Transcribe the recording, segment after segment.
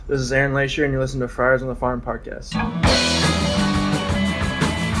This is Aaron Leisure, and you listen to Friars on the Farm podcast.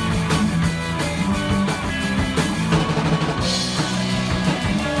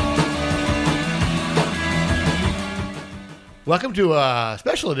 Welcome to a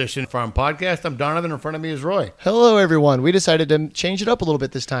special edition Farm Podcast. I'm Donovan. In front of me is Roy. Hello, everyone. We decided to change it up a little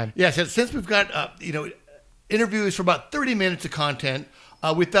bit this time. Yes, since we've got interviews for about 30 minutes of content,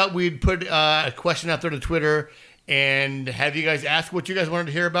 we thought we'd put a question out there to Twitter and have you guys ask what you guys wanted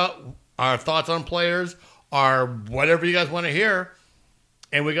to hear about, our thoughts on players, or whatever you guys want to hear.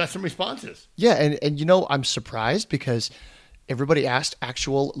 And we got some responses. Yeah, and you know, I'm surprised because everybody asked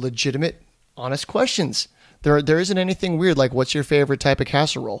actual, legitimate, honest questions. There isn't anything weird like what's your favorite type of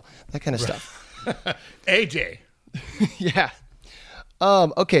casserole, that kind of stuff. AJ. Yeah.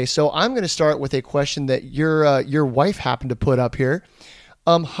 Okay, so I'm going to start with a question that your wife happened to put up here.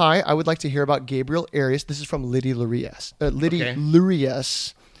 Hi, I would like to hear about Gabriel Arias. This is from Liddy Lurias.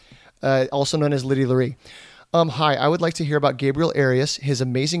 Lurias, also known as Liddy Lurie. Hi, I would like to hear about Gabriel Arias, his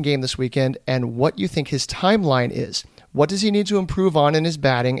amazing game this weekend, and what you think his timeline is. What does he need to improve on in his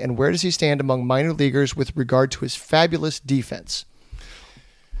batting, and where does he stand among minor leaguers with regard to his fabulous defense?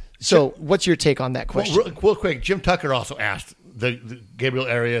 So, what's your take on that question? Real quick, Jim Tucker also asked the Gabriel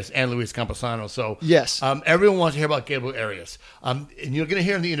Arias and Luis Campusano. So, yes, everyone wants to hear about Gabriel Arias. And you're going to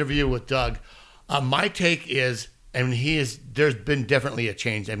hear in the interview with Doug. My take is, there's been definitely a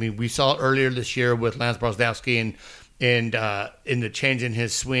change. I mean, we saw it earlier this year with Lance Brozdowski and in the change in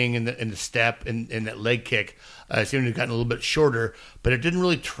his swing and the step and that leg kick. It seemed to have gotten a little bit shorter, but it didn't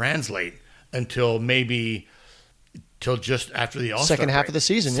really translate until just after the All-Star second half of the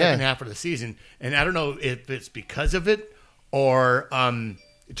season. Second half of the season. And I don't know if it's because of it or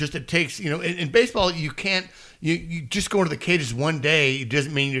just it takes, in baseball, you can't, you just go into the cages one day. It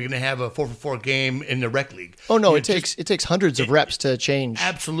doesn't mean you're going to have a 4-for-4 game in the rec league. Oh, no, it takes hundreds of reps to change.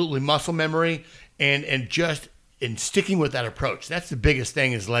 Absolutely. Muscle memory and just in sticking with that approach. That's the biggest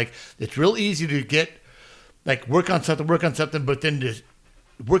thing is like, it's real easy to get, like work on something, but then just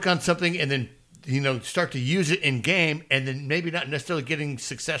work on something and then, start to use it in game and then maybe not necessarily getting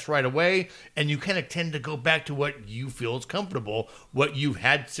success right away. And you kind of tend to go back to what you feel is comfortable, what you've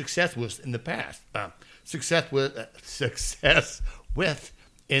had success with in the past. Success with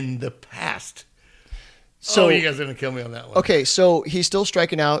in the past. So you guys are going to kill me on that one. Okay, so he's still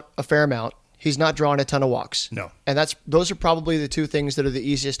striking out a fair amount. He's not drawing a ton of walks. No. And those are probably the two things that are the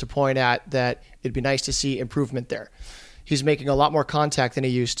easiest to point at that it'd be nice to see improvement there. He's making a lot more contact than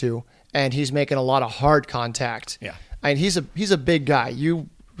he used to, and he's making a lot of hard contact. Yeah. And he's a big guy. You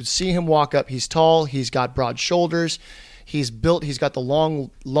see him walk up. He's tall. He's got broad shoulders. He's built. He's got the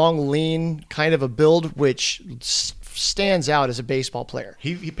long, lean kind of a build, which stands out as a baseball player.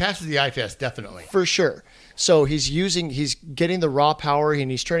 He passes the eye test, definitely. For sure. So he's getting the raw power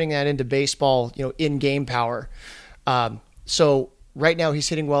and he's turning that into baseball, in-game power. So right now he's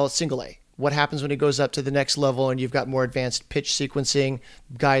hitting well at single A. What happens when he goes up to the next level and you've got more advanced pitch sequencing,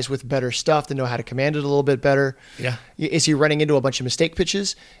 guys with better stuff that know how to command it a little bit better? Yeah. Is he running into a bunch of mistake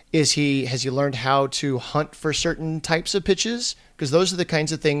pitches? Has he learned how to hunt for certain types of pitches? Because those are the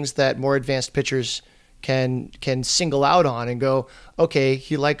kinds of things that more advanced pitchers can single out on and go, okay,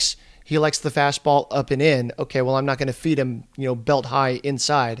 he likes the fastball up and in. Okay, well, I'm not going to feed him, belt high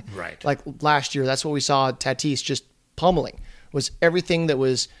inside. Right. Like last year, that's what we saw Tatis just pummeling, was everything that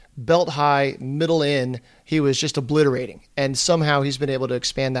was belt high, middle in, he was just obliterating. And somehow he's been able to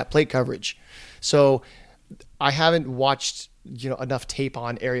expand that plate coverage. So I haven't watched, enough tape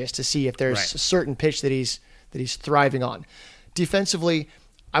on Arias to see if there's a certain pitch that he's thriving on. Defensively,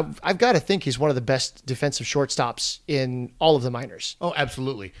 I've got to think he's one of the best defensive shortstops in all of the minors. Oh,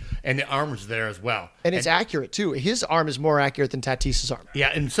 absolutely. And the arm's there as well. And it's accurate, too. His arm is more accurate than Tatis's arm.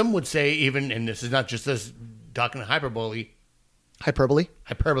 Yeah, and some would say even, and this is not just us talking hyperbole. Hyperbole?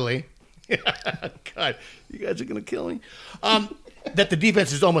 God, you guys are going to kill me. That the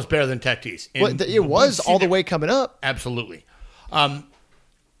defense is almost better than Tatis. It was all the way coming up. Absolutely.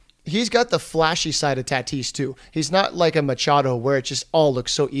 He's got the flashy side of Tatis too. He's not like a Machado where it just all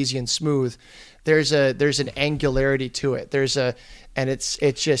looks so easy and smooth. There's an angularity to it.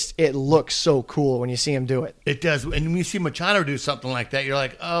 It looks so cool when you see him do it. It does. And when you see Machado do something like that, you're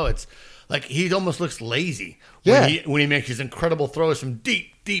like, oh, it's like he almost looks lazy. Yeah. When he makes his incredible throws from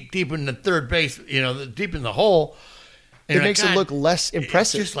deep in the third base, deep in the hole. And it makes it look less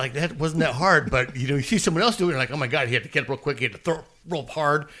impressive. It's just like that wasn't that hard, but you see someone else do it, and you're like, oh my God, he had to get up real quick, he had to throw real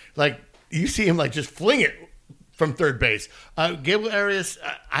hard. Like you see him like just fling it from third base. Gabriel Arias,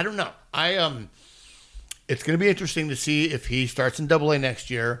 I don't know. It's going to be interesting to see if he starts in Double A next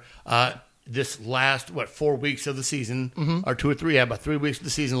year. this last 4 weeks of the season, or 2 or 3, about 3 weeks of the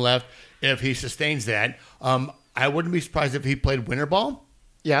season left. If he sustains that, I wouldn't be surprised if he played winter ball.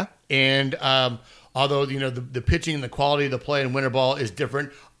 Yeah. And although the pitching and the quality of the play in winter ball is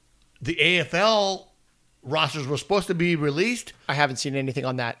different, the AFL rosters were supposed to be released. I haven't seen anything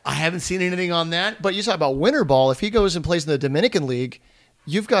on that. I haven't seen anything on that. But you talk about winter ball. If he goes and plays in the Dominican League,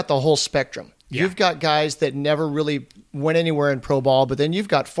 you've got the whole spectrum. Yeah. You've got guys that never really went anywhere in pro ball, but then you've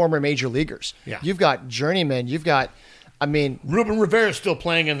got former major leaguers. Yeah. You've got journeymen. You've got, Ruben Rivera is still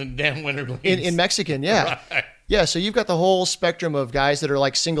playing in the damn winter leagues. in Mexican, yeah. Right. Yeah, so you've got the whole spectrum of guys that are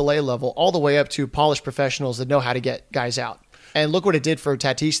like single A level all the way up to polished professionals that know how to get guys out. And look what it did for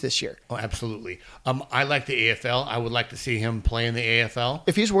Tatis this year. Oh, absolutely. I like the AFL. I would like to see him play in the AFL.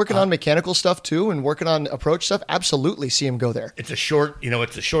 If he's working on mechanical stuff too and working on approach stuff, absolutely see him go there. It's a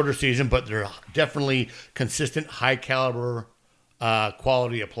shorter season, but they're definitely consistent, high caliber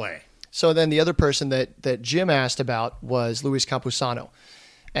quality of play. So then the other person that Jim asked about was Luis Campusano,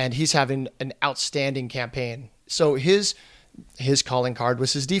 and he's having an outstanding campaign. So his calling card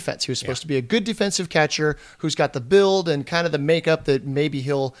was his defense. He was supposed to be a good defensive catcher who's got the build and kind of the makeup that maybe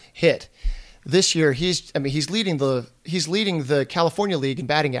he'll hit. This year he's leading the California League in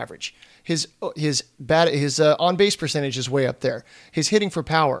batting average. His on base percentage is way up there. His hitting for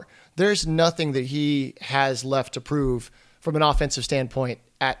power. There's nothing that he has left to prove from an offensive standpoint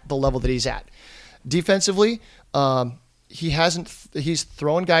at the level that he's at. Defensively, he's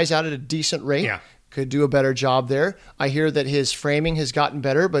throwing guys out at a decent rate. Yeah. Could do a better job there. I hear that his framing has gotten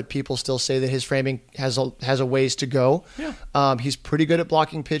better, but people still say that his framing has a ways to go. Yeah. He's pretty good at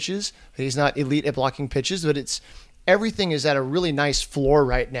blocking pitches. He's not elite at blocking pitches, but everything is at a really nice floor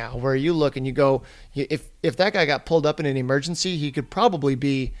right now where you look and you go, if that guy got pulled up in an emergency, he could probably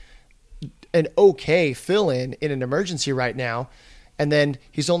be an okay fill-in in an emergency right now. And then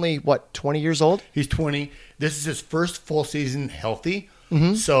he's only, 20 years old? He's 20. This is his first full season healthy.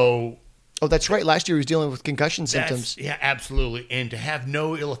 Mm-hmm. So... Oh, that's right. Last year he was dealing with concussion symptoms. Yeah, absolutely. And to have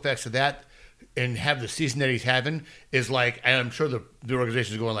no ill effects of that and have the season that he's having is like, and I'm sure the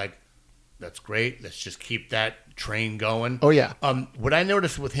organization is going like, that's great. Let's just keep that train going. Oh, yeah. What I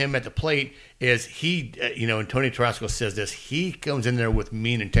noticed with him at the plate is he, and Tony Tarasco says this, he comes in there with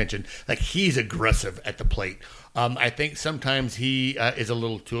mean intention. Like he's aggressive at the plate. I think sometimes he is a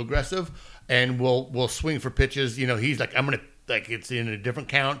little too aggressive and will swing for pitches. He's like, I'm going to, like it's in a different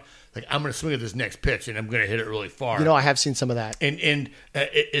count. Like I'm going to swing at this next pitch and I'm going to hit it really far. I have seen some of that. And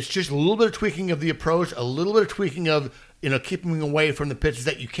it's just a little bit of tweaking of the approach, a little bit of tweaking of keeping away from the pitches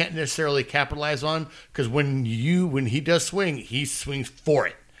that you can't necessarily capitalize on. Because when he does swing, he swings for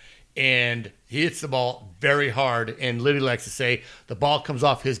it, and he hits the ball very hard. And Liddy likes to say the ball comes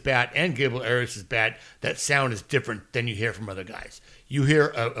off his bat and Gabriel Arias' bat. That sound is different than you hear from other guys. You hear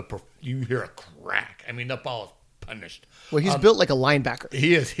a crack. I mean, that ball is punished. Well, he's built like a linebacker.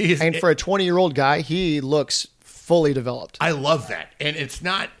 He is. And for a 20-year-old guy, he looks fully developed. I love that. And it's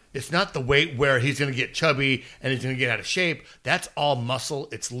not the weight where he's going to get chubby and he's going to get out of shape. That's all muscle.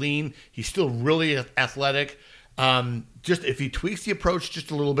 It's lean. He's still really athletic. Just if he tweaks the approach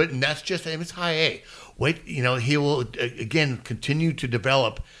just a little bit, and that's just him, it's high A. Wait, he will, again, continue to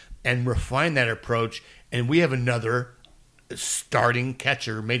develop and refine that approach. And we have another starting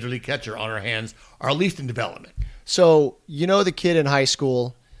catcher, major league catcher on our hands, or at least in development. So, the kid in high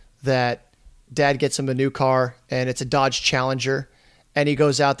school that dad gets him a new car and it's a Dodge Challenger and he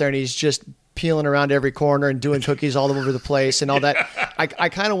goes out there and he's just peeling around every corner and doing cookies all over the place and all that. I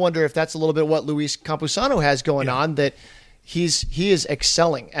kind of wonder if that's a little bit what Luis Campusano has going on, that he is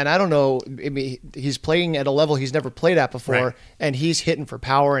excelling. And I don't know, he's playing at a level he's never played at before, right, and he's hitting for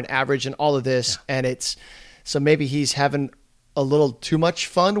power and average and all of this. Yeah. And so maybe he's having a little too much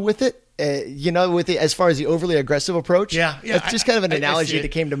fun with it. As far as the overly aggressive approach. Yeah. It's just kind of an analogy that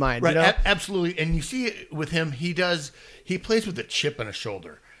came to mind. Right, absolutely. And you see it with him. He plays with a chip on his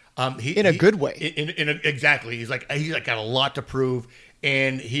shoulder. In a good way. Exactly. He's like got a lot to prove,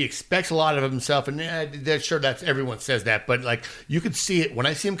 and he expects a lot of himself. And that's everyone says that, but like you could see it when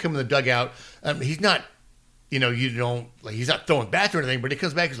I see him come in the dugout. He's not, he's not throwing bats or anything, but he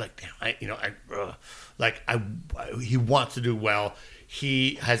comes back. He's like, damn, he wants to do well.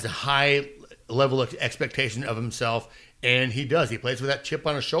 He has a high level of expectation of himself, and he does. He plays with that chip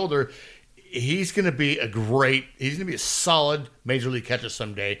on his shoulder. He's going to be a solid major league catcher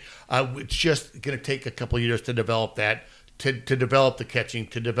someday. It's just going to take a couple of years to develop that, to develop the catching,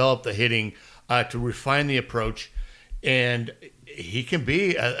 to develop the hitting, to refine the approach, and he can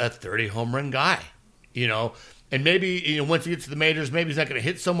be a 30 home run guy, And maybe once he gets to the majors, maybe he's not going to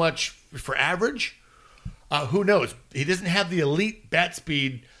hit so much for average. Who knows? He doesn't have the elite bat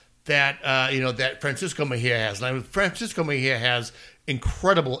speed that that Francisco Mejia has. I mean, Francisco Mejia has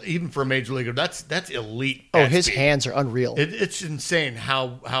incredible, even for a major leaguer. That's elite. Oh, bat his speed. hands are unreal. It's insane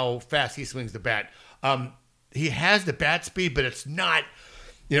how fast he swings the bat. He has the bat speed, but it's not.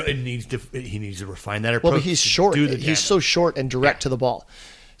 He needs to refine that approach. Well, but he's short. He's so short and direct to the ball.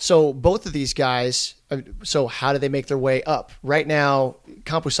 So both of these guys. So how do they make their way up? Right now,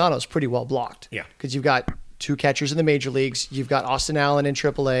 Campusano is pretty well blocked. Yeah, because you've got two catchers in the major leagues. You've got Austin Allen in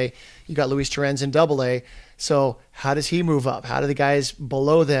AAA. You've got Luis Torrens in AA. So how does he move up? How do the guys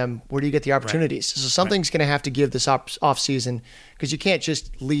below them? Where do you get the opportunities? Right. So something's going to have to give this off season because you can't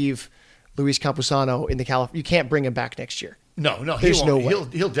just leave Luis Campusano in the California. You can't bring him back next year. No, there's no way.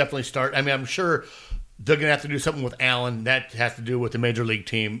 He'll definitely start. I mean, I'm sure they're going to have to do something with Allen. That has to do with the major league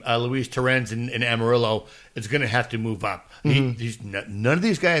team. Luis Torrens and Amarillo is going to have to move up. None of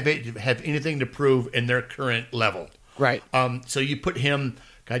these guys have anything to prove in their current level. Right. So you put him,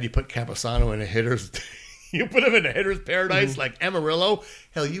 God, you put Campusano in a hitter's, you put him in a hitter's paradise like Amarillo.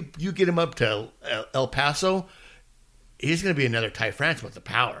 Hell, you get him up to El Paso. He's going to be another Ty France with the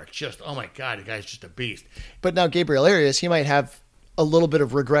power. It's just, oh my God, the guy's just a beast. But now Gabriel Arias, he might have a little bit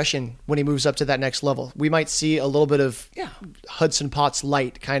of regression when he moves up to that next level. We might see a little bit of Hudson Potts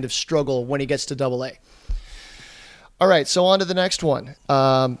light kind of struggle when he gets to AA. All right, so on to the next one.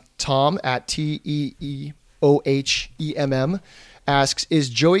 Tom at TEEOHEMM asks, is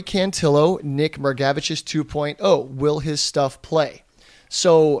Joey Cantillo Nick Margavich's 2.0? Will his stuff play?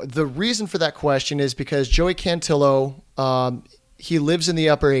 So the reason for that question is because Joey Cantillo, he lives in the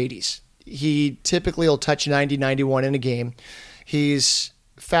upper 80s. He typically will touch 90, 91 in a game. He's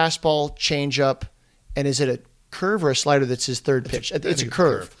fastball, changeup, and is it a curve or a slider that's his third pitch? It's a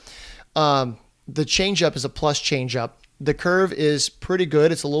curve. The changeup is a plus changeup. The curve is pretty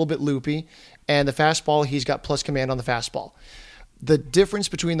good. It's a little bit loopy. And the fastball, he's got plus command on the fastball. The difference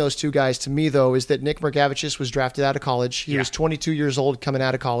between those two guys to me, though, is that Nick Margevicius was drafted out of college. He was 22 years old coming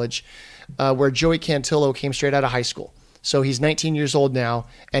out of college, where Joey Cantillo came straight out of high school. So he's 19 years old now,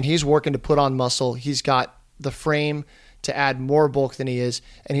 and he's working to put on muscle. He's got the frame to add more bulk than he is,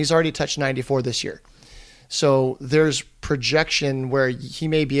 and he's already touched 94 this year. So there's projection where he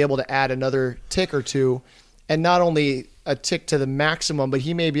may be able to add another tick or two, and not only a tick to the maximum, but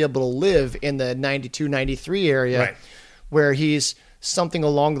he may be able to live in the 92, 93 area, where he's something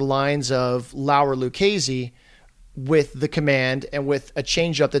along the lines of Lauer Lucchesi with the command and with a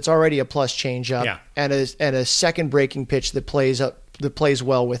changeup that's already a plus changeup and a second breaking pitch that plays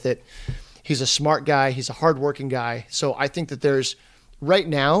well with it. He's a smart guy. He's a hardworking guy. So I think that there's right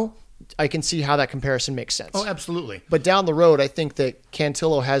now, I can see how that comparison makes sense. Oh, absolutely. But down the road, I think that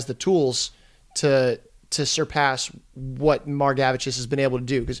Cantillo has the tools to surpass what Margevicius has been able to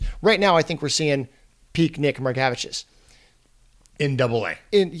do. Because right now, I think we're seeing peak Nick Margevicius. In AA.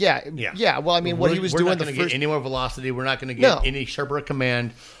 Yeah. Well, I mean, what he was doing the first... We're not going to get any more velocity. We're not going to get any sharper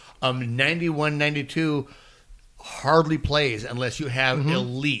command. 91, 92 hardly plays unless you have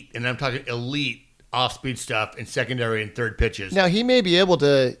elite, and I'm talking elite off-speed stuff in secondary and third pitches. Now, he may be able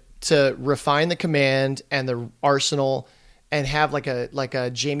to refine the command and the arsenal and have like a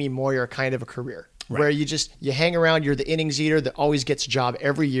Jamie Moyer kind of a career. Where you hang around, you're the innings eater that always gets a job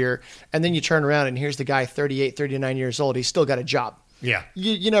every year, and then you turn around and here's the guy 38, 39 years old. He's still got a job. Yeah.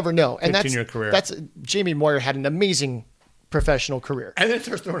 You never know. And 15-year career. That's Jamie Moyer had an amazing professional career. And then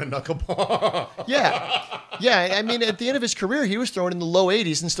starts throwing a knuckleball. Yeah. I mean, at the end of his career, he was throwing in the low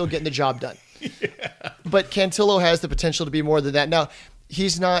 80s and still getting the job done. But Cantillo has the potential to be more than that. Now,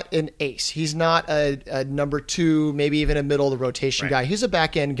 he's not an ace. He's not a number two, maybe even a middle of the rotation guy. He's a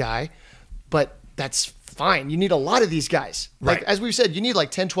back end guy, but that's fine. You need a lot of these guys. Like as we've said, you need like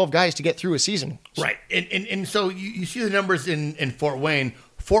 10, 12 guys to get through a season. Right. And so you see the numbers in Fort Wayne.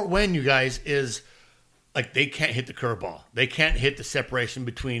 Fort Wayne, you guys, is like they can't hit the curveball. They can't hit the separation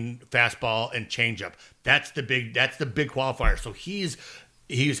between fastball and changeup. That's the big qualifier. So he's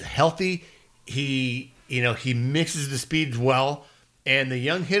healthy. He mixes the speeds well, and the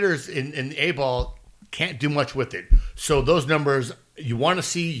young hitters in A-ball can't do much with it. So those numbers you want to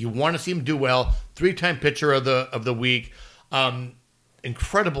see him do well. 3-time pitcher of the week.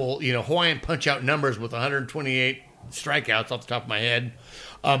 Incredible, Hawaiian punch-out numbers with 128 strikeouts off the top of my head.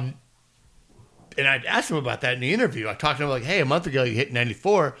 And I asked him about that in the interview. I talked to him like, hey, a month ago you hit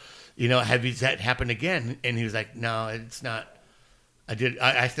 94. Have that happened again? And he was like, no, it's not. I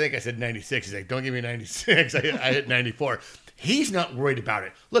think I said 96. He's like, don't give me 96. I hit 94. He's not worried about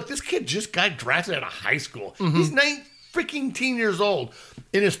it. Look, this kid just got drafted out of high school. He's 19 years old.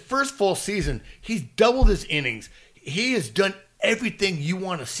 In his first full season, he's doubled his innings. He has done everything you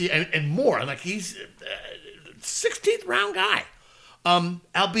want to see and more. Like he's a 16th round guy.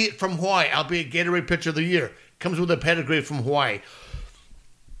 albeit from Hawaii, albeit Gatorade Pitcher of the Year, comes with a pedigree from Hawaii.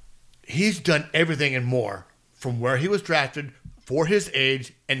 He's done everything and more from where he was drafted for his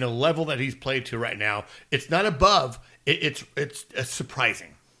age and the level that he's played to right now. It's not above. It's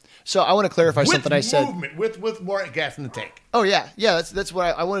surprising. So I want to clarify something I said. With more gas in the tank. Oh yeah. That's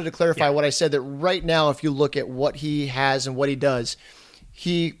what I wanted to clarify. What I said, that right now, if you look at what he has and what he does,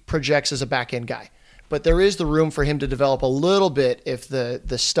 he projects as a back end guy. But there is the room for him to develop a little bit if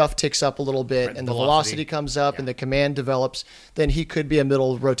the stuff ticks up a little bit, right, and the velocity comes up, and the command develops. Then he could be a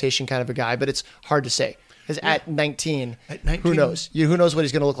middle rotation kind of a guy. But it's hard to say. Because at 19, who knows? Who knows what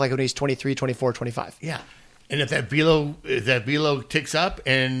he's going to look like when he's 23, 24, 25. Yeah. And if that velo ticks up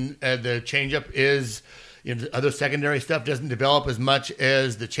and the changeup is, the other secondary stuff doesn't develop as much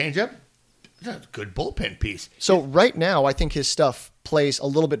as the changeup, that's a good bullpen piece. So right now, I think his stuff plays a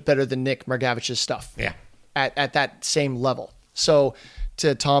little bit better than Nick Margavich's stuff. Yeah. At that same level. So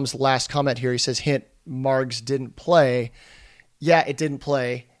to Tom's last comment here, he says, hint, Margs didn't play. Yeah, it didn't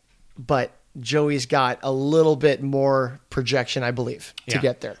play, but Joey's got a little bit more projection, I believe, to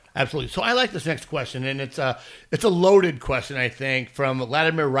get there. Absolutely. So I like this next question, and it's a loaded question, I think, from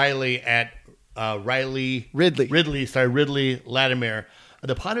Latimer Riley at Ridley Latimer.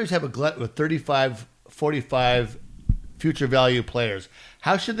 The Padres have a glut with 35, 45 future value players.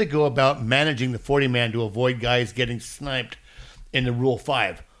 How should they go about managing the 40-man to avoid guys getting sniped in the Rule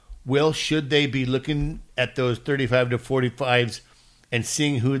 5? Should they be looking at those 35 to 45s and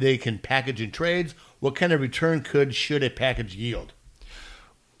seeing who they can package in trades? What kind of return should a package yield?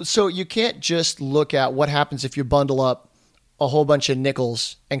 So you can't just look at what happens if you bundle up a whole bunch of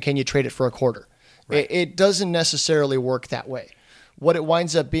nickels and can you trade it for a quarter. Right. It doesn't necessarily work that way. What it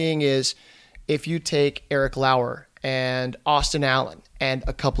winds up being is if you take Eric Lauer and Austin Allen and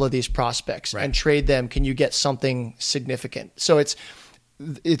a couple of these prospects and trade them, can you get something significant? So it's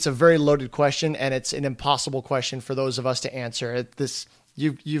a very loaded question, and it's an impossible question for those of us to answer.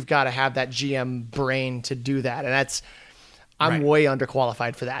 You've got to have that GM brain to do that, and I'm way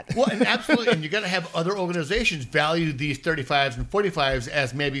underqualified for that. Well, and absolutely, and you got to have other organizations value these 35s and 45s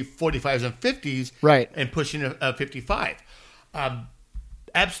as maybe 45s and 50s, right, and pushing a 55.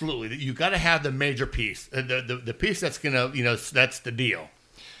 Absolutely, you got to have the major piece, the piece that's gonna, that's the deal.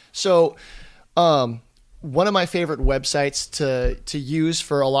 So, one of my favorite websites to use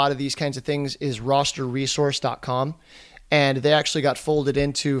for a lot of these kinds of things is rosterresource.com. And they actually got folded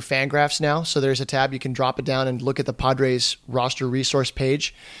into Fangraphs now. So there's a tab you can drop it down and look at the Padres roster resource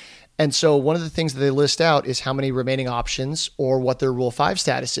page. And so one of the things that they list out is how many remaining options or what their Rule 5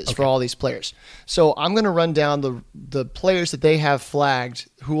 status is for all these players. So I'm going to run down the players that they have flagged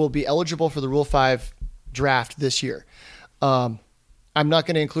who will be eligible for the Rule 5 draft this year. I'm not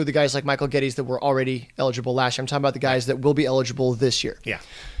going to include the guys like Michael Geddes that were already eligible last year. I'm talking about the guys that will be eligible this year. Yeah.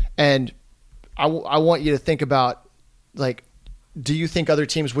 And I want you to think about, do you think other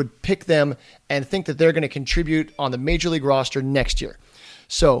teams would pick them and think that they're going to contribute on the Major League roster next year?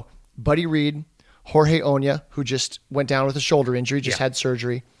 So Buddy Reed, Jorge Oña, who just went down with a shoulder injury, had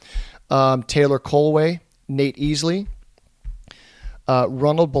surgery, Taylor Colway, Nate Easley,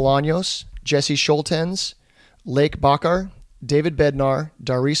 Ronald Bolaños, Jesse Scholtens, Lake Bakar, David Bednar,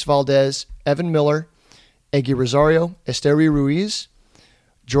 Darius Valdez, Evan Miller, Eggy Rosario, Esteri Ruiz,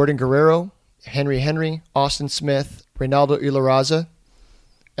 Jordan Guerrero, Henry, Austin Smith, Reynaldo Ilarraza,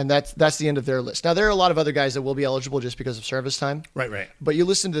 and that's the end of their list. Now, there are a lot of other guys that will be eligible just because of service time. Right. But you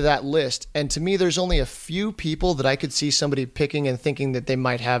listen to that list, and to me, there's only a few people that I could see somebody picking and thinking that they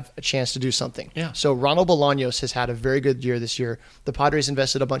might have a chance to do something. Yeah. So Ronald Bolaños has had a very good year this year. The Padres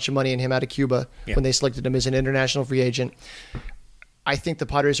invested a bunch of money in him out of Cuba when they selected him as an international free agent. I think the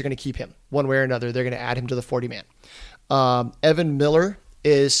Padres are going to keep him one way or another. They're going to add him to the 40-man. Evan Miller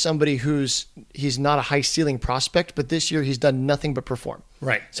is somebody he's not a high ceiling prospect, but this year he's done nothing but perform.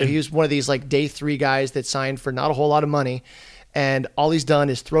 Right. So he was one of these day 3 guys that signed for not a whole lot of money, and all he's done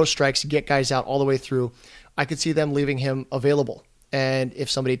is throw strikes, get guys out all the way through. I could see them leaving him available. And if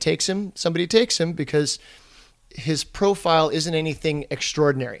somebody takes him because his profile isn't anything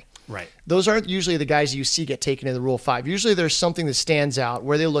extraordinary. Right. Those aren't usually the guys you see get taken in the Rule 5. Usually there's something that stands out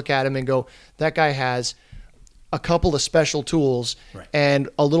where they look at him and go, that guy has a couple of special tools and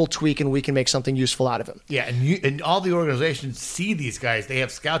a little tweak, and we can make something useful out of him. Yeah, and all the organizations see these guys. They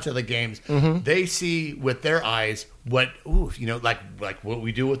have scouts of the games. Mm-hmm. They see with their eyes like what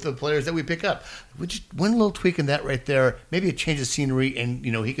we do with the players that we pick up. We just one little tweak in that right there, maybe a change of scenery, and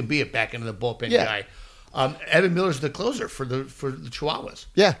he can be a back into the bullpen guy. Evan Miller's the closer for the Chihuahuas.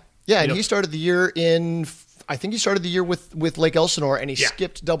 Yeah, and he started the year in, I think he started the year with Lake Elsinore, and he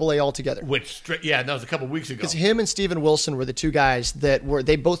skipped Double A altogether. That was a couple weeks ago. Because him and Steven Wilson were the two guys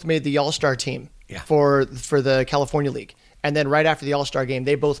they both made the All-Star team for the California League. And then right after the All-Star game,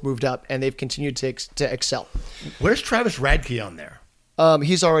 they both moved up, and they've continued to excel. Where's Travis Radke on there?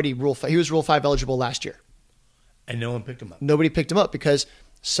 He's already he was Rule 5 eligible last year. And no one picked him up. Nobody picked him up because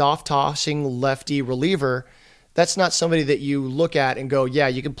soft tossing lefty reliever, that's not somebody that you look at and go, yeah,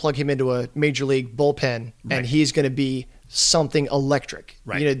 you can plug him into a major league bullpen and he's going to be something electric.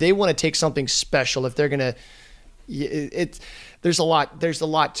 Right. They want to take something special if they're going to. There's a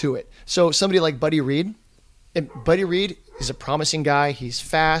lot to it. So somebody like Buddy Reed. Buddy Reed is a promising guy. He's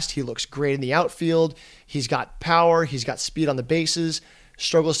fast. He looks great in the outfield. He's got power. He's got speed on the bases.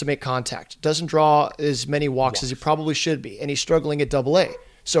 Struggles to make contact. Doesn't draw as many walks as he probably should be. And he's struggling at Double A.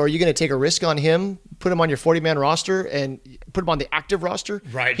 So are you going to take a risk on him, put him on your 40-man roster, and put him on the active roster?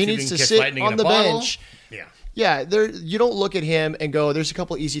 Right. He needs to sit on the bench. Yeah. Yeah. You don't look at him and go, there's a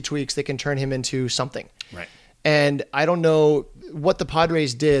couple easy tweaks that can turn him into something. Right. And I don't know what the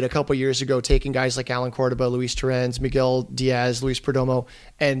Padres did a couple years ago, taking guys like Alan Cordoba, Luis Torrens, Miguel Diaz, Luis Perdomo,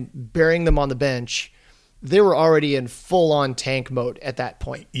 and burying them on the bench. They were already in full-on tank mode at that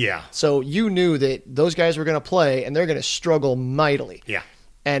point. Yeah. So you knew that those guys were going to play, and they're going to struggle mightily. Yeah.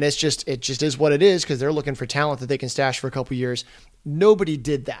 And it just is what it is because they're looking for talent that they can stash for a couple years. Nobody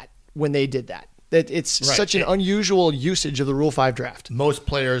did that when they did that. It's such an unusual usage of the Rule 5 draft. Most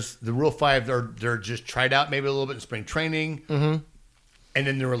players, the Rule 5, they're just tried out maybe a little bit in spring training, and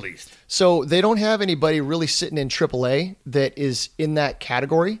then they're released. So they don't have anybody really sitting in AAA that is in that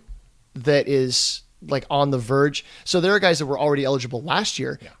category that is like on the verge. So there are guys that were already eligible last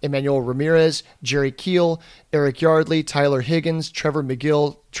year. Yeah. Emmanuel Ramirez, Jerry Keel, Eric Yardley, Tyler Higgins, Trevor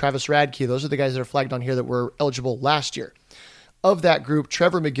McGill, Travis Radke. Those are the guys that are flagged on here that were eligible last year. Of that group,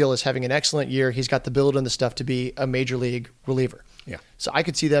 Trevor McGill is having an excellent year. He's got the build and the stuff to be a major league reliever. Yeah. So I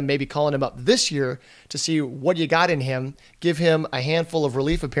could see them maybe calling him up this year to see what you got in him, give him a handful of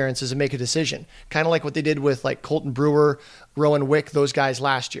relief appearances and make a decision. Kind of like what they did with like Colton Brewer, Rowan Wick, those guys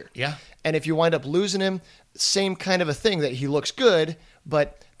last year. Yeah. And if you wind up losing him, same kind of a thing that he looks good,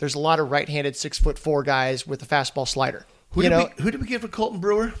 but there's a lot of right-handed 6'4" guys with a fastball slider. Who did we get for Colton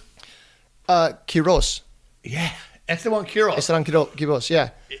Brewer? Quiroz. Yeah. Esteban Quiroz. Esteban Quiroz, yeah.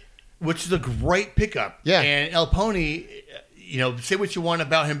 Which is a great pickup. Yeah. And El Pony, say what you want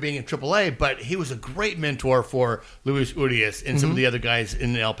about him being in AAA, but he was a great mentor for Luis Urias and some of the other guys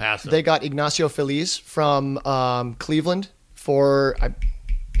in El Paso. They got Ignacio Feliz from Cleveland for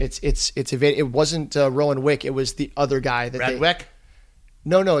it wasn't Rowan Wick, it was the other guy that Radweck?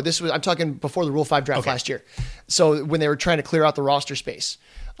 No, I'm talking before the Rule 5 draft last year. So when they were trying to clear out the roster space.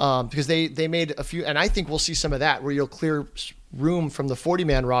 Because they made a few, and I think we'll see some of that where you'll clear room from the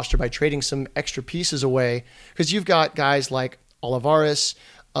 40-man roster by trading some extra pieces away. Because you've got guys like Olivares,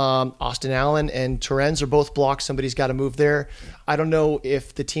 Austin Allen, and Torrens are both blocked. Somebody's got to move there. I don't know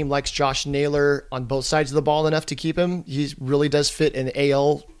if the team likes Josh Naylor on both sides of the ball enough to keep him. He really does fit in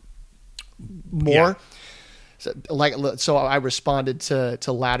AL more. Yeah. So I responded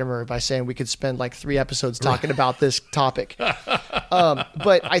to Latimer by saying we could spend like 3 episodes talking about this topic.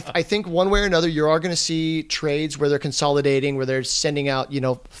 But I think one way or another, you are going to see trades where they're consolidating, where they're sending out,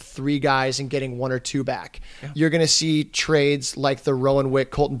 3 guys and getting 1 or 2 back. Yeah. You're going to see trades like the Rowan Wick,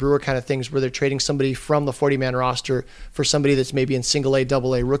 Colton Brewer kind of things where they're trading somebody from the 40-man roster for somebody that's maybe in single A,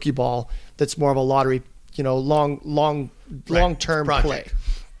 double A rookie ball that's more of a lottery, long-term play.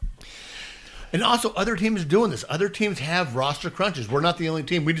 And also, other teams are doing this. Other teams have roster crunches. We're not the only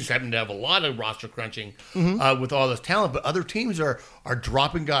team. We just happen to have a lot of roster crunching with all this talent. But other teams are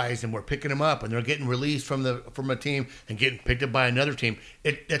dropping guys, and we're picking them up, and they're getting released from a team and getting picked up by another team.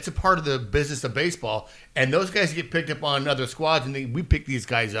 It's a part of the business of baseball. And those guys get picked up on other squads, and we pick these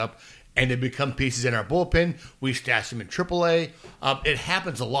guys up, and they become pieces in our bullpen. We stash them in AAA. It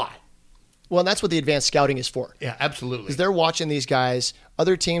happens a lot. Well, and that's what the advanced scouting is for. Yeah, absolutely. Because they're watching these guys.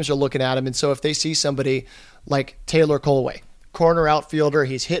 Other teams are looking at them. And so if they see somebody like Taylor Colway, corner outfielder,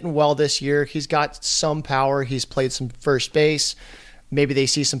 he's hitting well this year. He's got some power. He's played some first base. Maybe they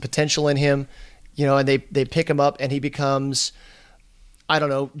see some potential in him, and they pick him up and he becomes, I don't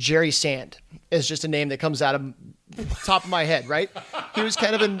know, Jerry Sand is just a name that comes out of top of my head, right? He was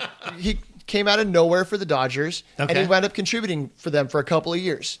he came out of nowhere for the Dodgers, and he wound up contributing for them for a couple of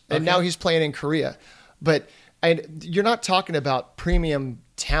years. And now he's playing in Korea. But you're not talking about premium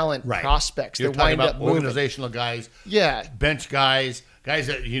talent prospects. You're talking about organizational guys, bench guys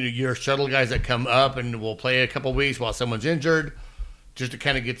that, your shuttle guys that come up and will play a couple of weeks while someone's injured, just to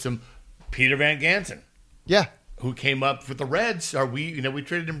kind of get some. Peter Van Gansen. Yeah. Who came up with the Reds. We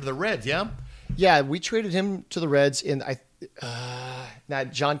traded him for the Reds, yeah? Yeah, we traded him to the Reds in now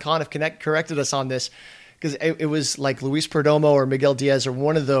John Conniff corrected us on this because it was like Luis Perdomo or Miguel Diaz or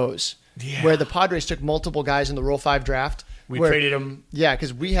one of those where the Padres took multiple guys in the Rule 5 draft. We traded him. Yeah,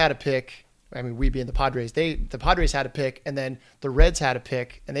 because we had a pick. I mean, we being the Padres. The Padres had a pick, and then the Reds had a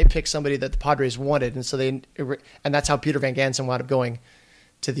pick, and they picked somebody that the Padres wanted, and so and that's how Peter Van Gansen wound up going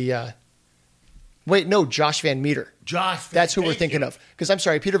to the. Josh Van Meter. That's who we're thinking of. Because I'm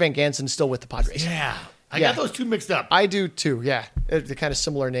sorry, Peter Van Gansen's still with the Padres. Yeah. I got those two mixed up. I do too, yeah. They're kind of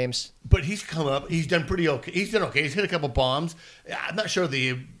similar names. But he's come up. He's done pretty okay. He's done okay. He's hit a couple bombs. I'm not sure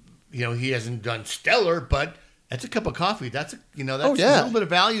he hasn't done stellar, but that's a cup of coffee. That's a little bit of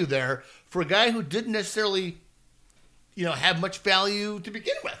value there for a guy who didn't necessarily have much value to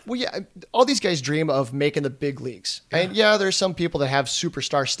begin with. Well, yeah, all these guys dream of making the big leagues. Yeah. And there's some people that have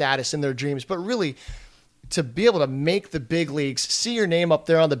superstar status in their dreams, but really to be able to make the big leagues, see your name up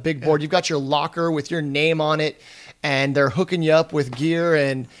there on the big board, you've got your locker with your name on it, and they're hooking you up with gear,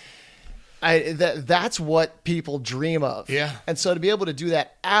 and that's what people dream of. Yeah. And so to be able to do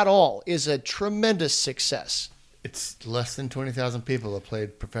that at all is a tremendous success. It's less than 20,000 people have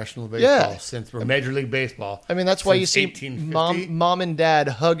played professional baseball since Major League Baseball. I mean, that's why you see mom and dad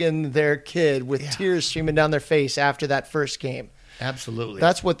hugging their kid with tears streaming down their face after that first game. Absolutely.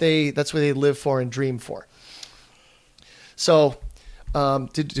 That's what they live for and dream for. So,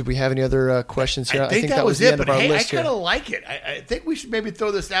 did we have any other questions here? I think that was the end of our list. I kind of like it. I think we should maybe throw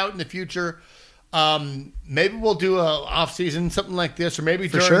this out in the future. Maybe we'll do a off season, something like this, or maybe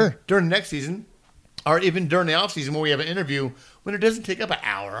during next season. Or even during the offseason when we have an interview when it doesn't take up an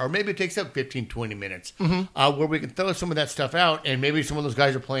hour or maybe it takes up 15, 20 minutes where we can throw some of that stuff out and maybe some of those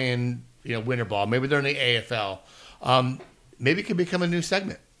guys are playing winter ball. Maybe they're in the AFL. Maybe it could become a new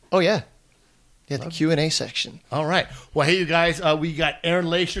segment. Oh, yeah. Yeah, the Q&A section. All right. Well, hey, you guys, we got Aaron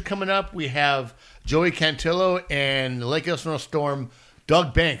Lasher coming up. We have Joey Cantillo and the Lake Elsinore Storm,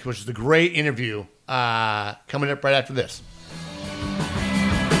 Doug Banks, which is a great interview coming up right after this.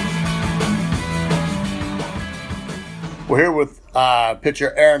 We're here with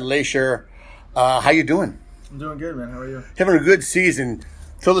pitcher Aaron Lasher. How you doing? I'm doing good, man. How are you? Having a good season.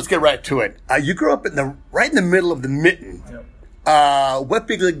 So let's get right to it. You grew up right in the middle of the mitten. Yep. What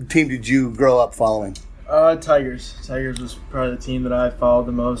big league team did you grow up following? Tigers. Tigers was probably the team that I followed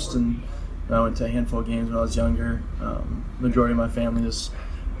the most, and I went to a handful of games when I was younger. Majority of my family is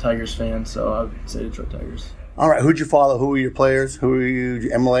Tigers fans, so I would say Detroit Tigers. All right. Who'd you follow? Who were your players? Who did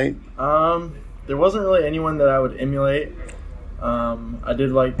you emulate? There wasn't really anyone that I would emulate. I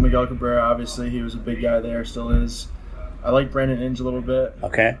did like Miguel Cabrera, obviously. He was a big guy there, still is. I like Brandon Inge a little bit.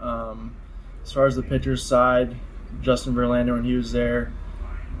 Okay. As far as the pitcher's side, Justin Verlander when he was there.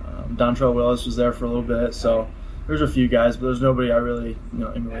 Dontrell Willis was there for a little bit. So there's a few guys, but there's nobody I really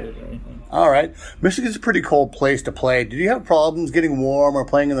emulated or anything. All right. Michigan's a pretty cold place to play. Did you have problems getting warm or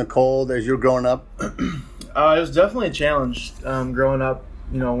playing in the cold as you were growing up? It was definitely a challenge growing up.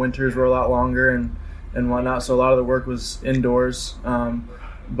 Winters were a lot longer and whatnot, so a lot of the work was indoors.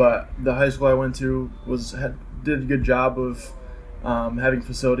 But the high school I went to did a good job of having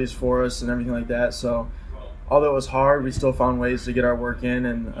facilities for us and everything like that. So although it was hard, we still found ways to get our work in,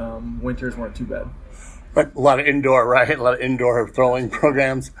 and winters weren't too bad. But a lot of indoor, right? A lot of indoor throwing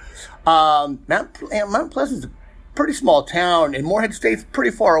programs. Mount Pleasant's a pretty small town, and Morehead State's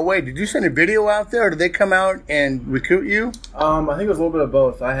pretty far away. Did you send a video out there, or did they come out and recruit you? I think it was a little bit of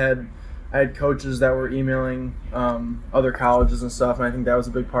both. I had coaches that were emailing other colleges and stuff, and I think that was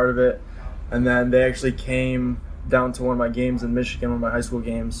a big part of it. And then they actually came down to one of my games in Michigan, one of my high school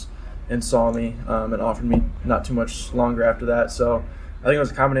games, and saw me and offered me not too much longer after that. So I think it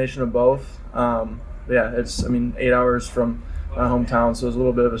was a combination of both. It's 8 hours from my hometown, so it was a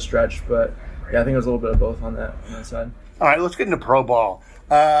little bit of a stretch, but yeah, I think it was a little bit of both on that side. All right, let's get into pro ball.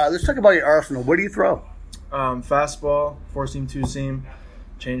 Let's talk about your arsenal. What do you throw? Fastball, 4-seam, 2-seam,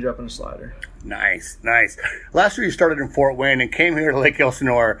 change up, and a slider. Nice. Last year you started in Fort Wayne and came here to Lake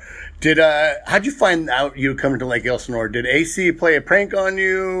Elsinore. How'd you find out you were coming to Lake Elsinore? Did AC play a prank on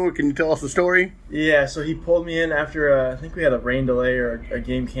you? Can you tell us the story? Yeah, so he pulled me in after I think we had a rain delay or a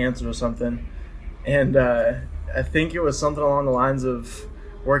game canceled or something. And I think it was something along the lines of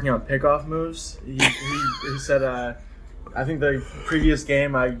working on pickoff moves. He said, I think the previous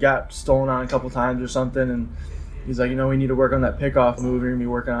game I got stolen on a couple times or something, and he's like, we need to work on that pickoff move. You're going to be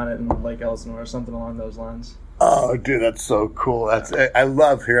working on it in Lake Elsinore or something along those lines. Oh, dude, that's so cool. I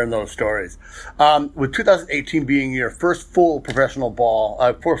love hearing those stories. With 2018 being your first full professional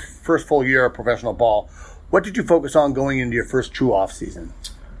ball, first full year of professional ball, what did you focus on going into your first true off season?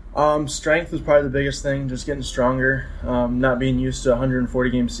 Strength was probably the biggest thing, just getting stronger, not being used to a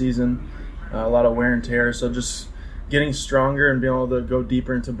 140-game season. a lot of wear and tear. So just getting stronger and being able to go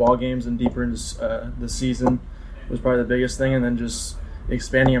deeper into ball games and deeper into the season was probably the biggest thing. And then just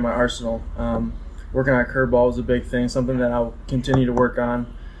expanding in my arsenal. Working on curveball was a big thing, something that I'll continue to work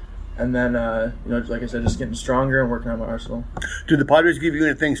on. And then, like I said, just getting stronger and working on my arsenal. Did the Padres give you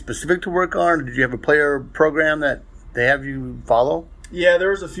anything specific to work on? Or did you have a player program that they have you follow? Yeah, there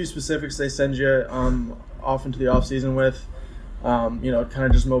was a few specifics they send you off into the off season with. Kind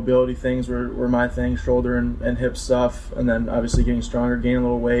of just mobility things were my thing, shoulder and hip stuff, and then obviously getting stronger, gaining a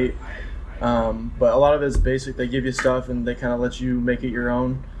little weight. But a lot of it is basic. They give you stuff and they kind of let you make it your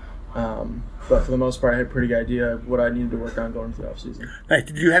own. But for the most part, I had a pretty good idea of what I needed to work on going into the offseason. Nice.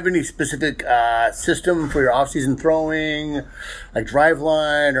 Did you have any specific system for your offseason throwing, like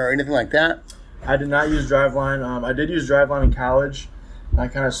Driveline or anything like that? I did not use Driveline. I did use Driveline in college. I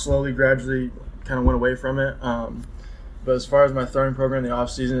kind of gradually went away from it. But as far as my throwing program in the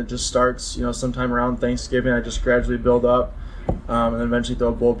offseason, it just starts, sometime around Thanksgiving. I just gradually build up and then eventually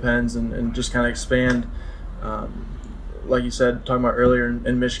throw bullpens and just kind of expand. Like you said, talking about earlier,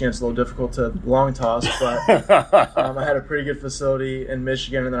 in Michigan, it's a little difficult to long toss, but I had a pretty good facility in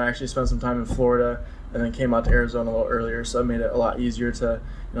Michigan, and then I actually spent some time in Florida, and then came out to Arizona a little earlier, so it made it a lot easier to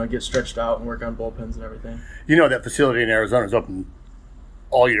get stretched out and work on bullpens and everything. That facility in Arizona is open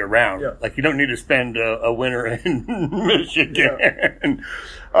all year round. Yeah. Like, you don't need to spend a winter in Michigan.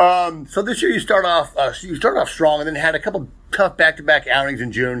 Yeah. So this year you start off strong, and then had a couple tough back-to-back outings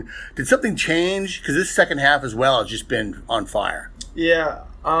in June. Did something change? Because this second half as well has just been on fire. Yeah,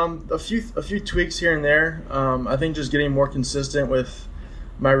 a few tweaks here and there. I think just getting more consistent with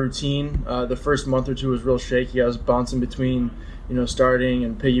my routine. The first month or two was real shaky. I was bouncing between starting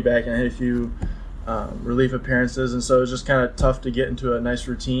and piggybacking. I had a few relief appearances, and so it was just kind of tough to get into a nice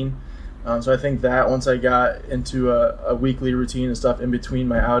routine. So I think that once I got into a weekly routine and stuff in between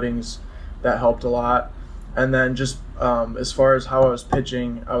my outings, that helped a lot. And then just as far as how I was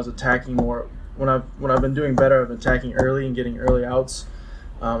pitching, I was attacking more. When I've been doing better, I've been attacking early and getting early outs.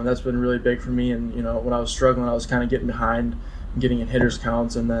 And that's been really big for me. And when I was struggling, I was kind of getting behind and getting in hitters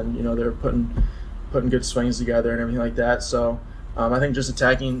counts, and then they were putting good swings together and everything like that. So I think just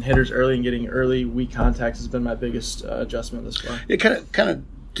attacking hitters early and getting early weak contacts has been my biggest adjustment this far. Yeah, kind of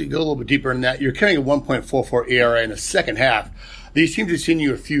to go a little bit deeper in that, you're carrying a 1.44 ERA in the second half. These teams have seen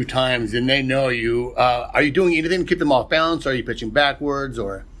you a few times, and they know you. Are you doing anything to keep them off balance? Are you pitching backwards,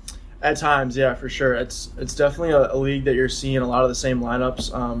 or? At times, yeah, for sure. It's definitely a league that you're seeing a lot of the same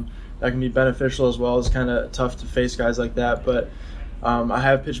lineups. That can be beneficial as well. It's kind of tough to face guys like that, but I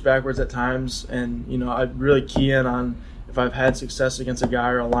have pitched backwards at times, and I really key in on if I've had success against a guy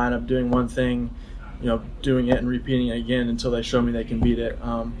or a lineup doing one thing, doing it and repeating it again until they show me they can beat it.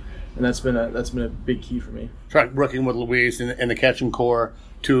 And that's been a big key for me. Try working with Luis and the catching core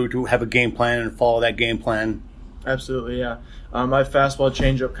to have a game plan and follow that game plan. Absolutely, yeah. My fastball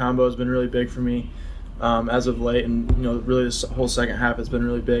changeup combo has been really big for me as of late, and really this whole second half has been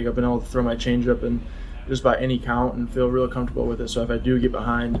really big. I've been able to throw my changeup in just by any count and feel real comfortable with it. So if I do get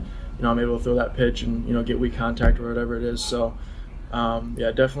behind, I'm able to throw that pitch and get weak contact or whatever it is. So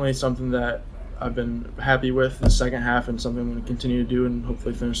definitely something that I've been happy with in the second half, and something I'm going to continue to do and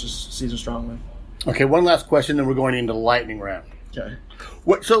hopefully finish this season strong with. Okay, one last question, then we're going into the lightning round. Okay.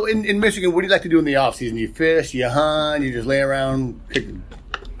 So in Michigan, what do you like to do in the off season? You fish, you hunt, you just lay around kicking?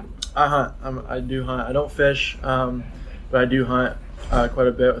 I hunt. I do hunt. I don't fish, but I do hunt quite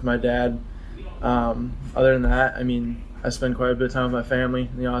a bit with my dad. Other than that, I spend quite a bit of time with my family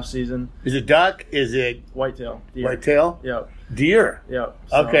in the off season. Is it duck? Is it whitetail? Deer. Whitetail? Yep. Deer? Yep.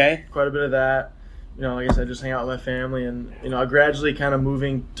 So okay. Quite a bit of that. Like I said, just hang out with my family, and gradually kind of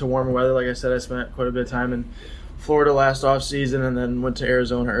moving to warmer weather. Like I said, I spent quite a bit of time in Florida last off season, and then went to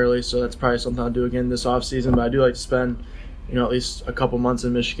Arizona early. So that's probably something I'll do again this off season. But I do like to spend, at least a couple months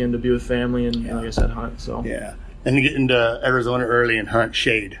in Michigan to be with family and, like I said, hunt. So yeah, and you get into Arizona early and hunt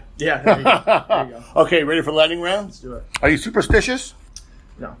shade. Yeah, there you go. There you go. Okay, ready for lightning round? Let's do it. Are you superstitious?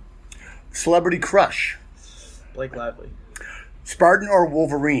 No. Celebrity crush? Blake Lively. Spartan or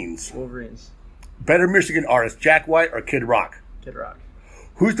Wolverines? Wolverines. Better Michigan artist, Jack White or Kid Rock? Kid Rock.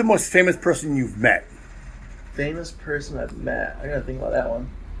 Who's the most famous person you've met? Famous person I've met. I gotta think about that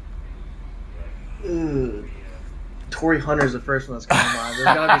one. Ugh. Tory Hunter's the first one that's coming to mind. There's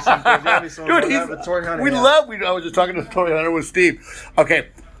gotta be someone. Dude, Tory Hunter. I was just talking to Tory Hunter with Steve. Okay,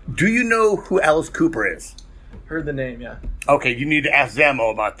 do you know who Alice Cooper is? Heard the name, yeah. Okay, you need to ask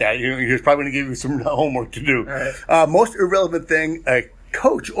Zamo about that. He's probably going to give you some homework to do. All right. Most irrelevant thing a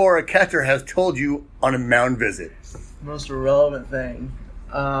coach or a catcher has told you on a mound visit? Most irrelevant thing.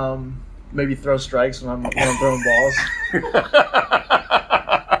 Maybe throw strikes when I'm throwing balls.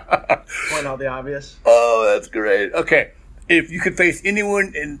 Point the obvious. Oh, that's great. Okay. If you could face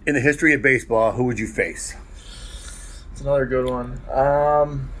anyone in the history of baseball, who would you face? It's another good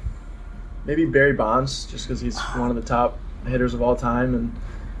one. Maybe Barry Bonds, just because he's one of the top hitters of all time, and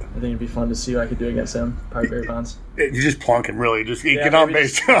I think it'd be fun to see what I could do against him. Probably Barry Bonds. You just plunk him, really. Just get on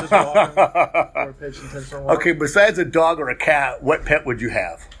base. Just walk him, or a pitch intentional walk. Okay, besides a dog or a cat, what pet would you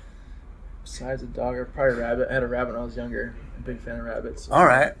have? Besides a dog, or probably a rabbit. I had a rabbit when I was younger. I'm a big fan of rabbits. So. All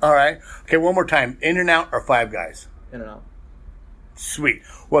right. Okay, one more time. In-N-Out or Five Guys? In-N-Out. Sweet.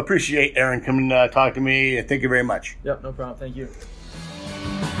 Well, appreciate Aaron coming to talk to me, and thank you very much. Yep, no problem. Thank you.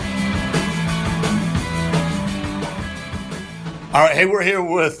 All right, hey, we're here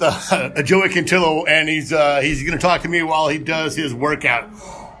with Joey Cantillo, and he's going to talk to me while he does his workout.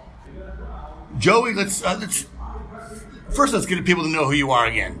 Joey, let's get people to know who you are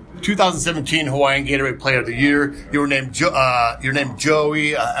again. 2017 Hawaiian Gatorade Player of the Year. You were named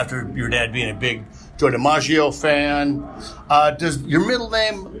Joey after your dad being a big Joe DiMaggio fan. Does your middle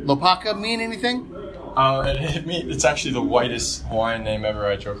name Lopaka mean anything? It's actually the whitest Hawaiian name ever.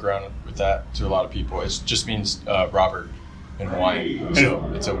 I joke around with that to a lot of people. It just means Robert in Hawaiian.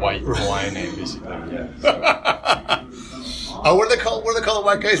 So it's a white Hawaiian name, basically. Yeah. So. What do they call the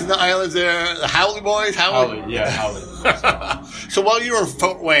white guys in the islands there? The Howley boys? Howley, yeah, Howley. So while you were in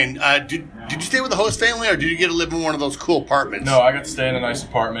Fort Wayne, did you stay with the host family, or did you get to live in one of those cool apartments? No, I got to stay in a nice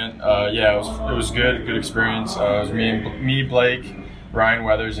apartment. Yeah, it was good experience. It was me, Blake, Ryan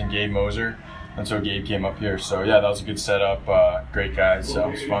Weathers, and Gabe Moser until Gabe came up here. So yeah, that was a good setup. Great guys, so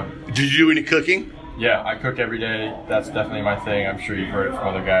it was fun. Did you do any cooking? Yeah, I cook every day. That's definitely my thing. I'm sure you've heard it from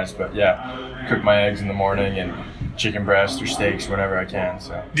other guys, but yeah, cook my eggs in the morning and chicken breast or steaks whenever I can.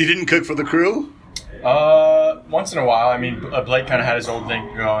 So you didn't cook for the crew? Once in a while. I mean, Blake kind of had his own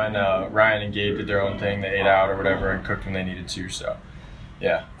thing going. Ryan and Gabe did their own thing. They ate out or whatever and cooked when they needed to. So,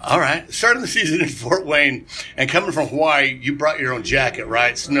 yeah. All right. Starting the season in Fort Wayne and coming from Hawaii, you brought your own jacket,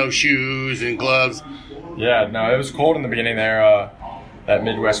 right? Snowshoes and gloves. Yeah. No, it was cold in the beginning there. That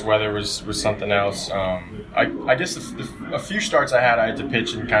Midwest weather was something else. I guess a few starts I had to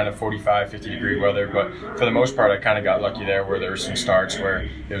pitch in kind of 45, 50 degree weather, but for the most part I kind of got lucky there where there were some starts where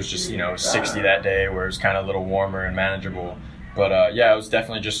it was just 60 that day where it was kind of a little warmer and manageable. But yeah, it was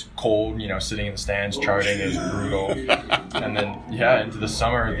definitely just cold, sitting in the stands charting. It was brutal. And then into the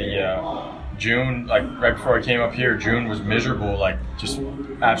summer, the June, like right before I came up here, June was miserable, like just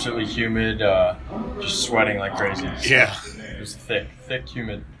absolutely humid, just sweating like crazy. So, yeah. It was thick,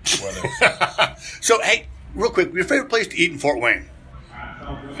 humid weather. So, hey, real quick, your favorite place to eat in Fort Wayne?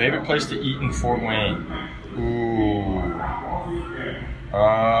 Favorite place to eat in Fort Wayne? Ooh.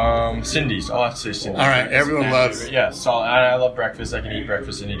 Cindy's. I'll have to say Cindy's. All right, everyone loves it. Yeah, solid. I love breakfast. I can eat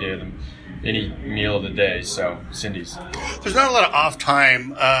breakfast any day, any meal of the day, so Cindy's. There's not a lot of off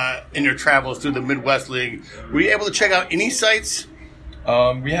time in your travels through the Midwest League. Were you able to check out any sites?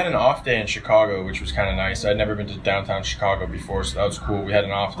 We had an off day in Chicago, which was kind of nice. I'd never been to downtown Chicago before, so that was cool. We had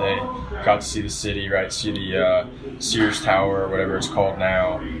an off day, got to see the city, right? See the Sears Tower, or whatever it's called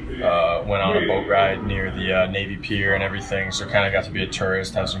now. Went on a boat ride near the Navy Pier and everything, so kind of got to be a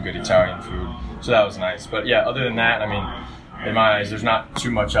tourist, have some good Italian food. So that was nice. But yeah, other than that, I mean, in my eyes, there's not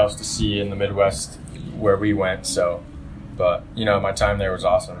too much else to see in the Midwest where we went, so... But, my time there was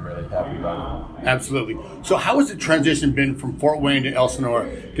awesome. I'm really happy about it. Absolutely. So how has the transition been from Fort Wayne to Elsinore?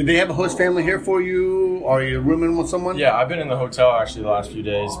 Did they have a host family here for you? Are you rooming with someone? Yeah, I've been in the hotel actually the last few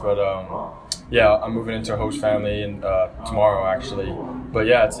days. But, yeah, I'm moving into a host family tomorrow actually. But,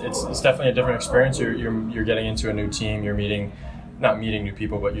 yeah, it's definitely a different experience. You're getting into a new team. You're not meeting new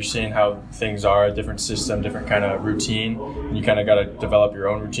people, but you're seeing how things are, a different system, different kind of routine. And you kind of got to develop your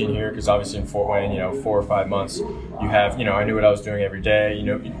own routine here because obviously in Fort Wayne, 4 or 5 months, you have, I knew what I was doing every day,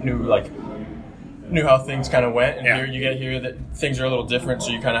 knew how things kind of went, and here you get here that things are a little different,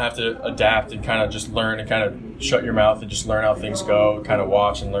 so you kind of have to adapt and kind of just learn and kind of shut your mouth and just learn how things go, kind of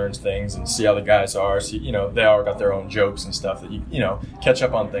watch and learn things and see how the guys are. See, they all got their own jokes and stuff that you catch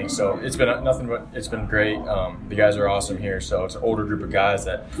up on things. So it's been nothing but it's been great. The guys are awesome here, so it's an older group of guys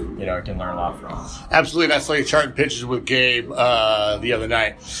that can learn a lot from. Absolutely, and I saw you charting pitches with Gabe the other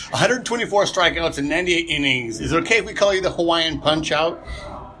night. 124 strikeouts in 98 innings. Is it okay if we call you the Hawaiian Punch-Out?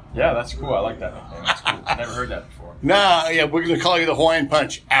 Yeah, that's cool. I like that nickname. That's cool. I've never heard that before. Nah, yeah, we're going to call you the Hawaiian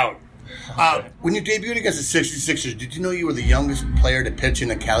Punch-Out. When you debuted against the 66ers, did you know you were the youngest player to pitch in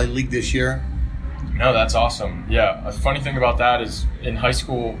the Cali League this year? No, that's awesome. Yeah, a funny thing about that is in high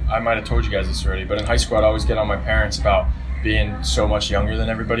school, I might have told you guys this already, but in high school I'd always get on my parents about being so much younger than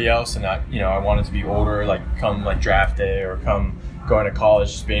everybody else, and I wanted to be older, come draft day or come going to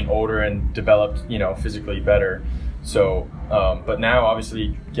college, just being older and developed, physically better. So But now,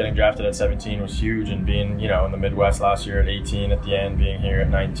 obviously, getting drafted at 17 was huge, and being, in the Midwest last year at 18 at the end, being here at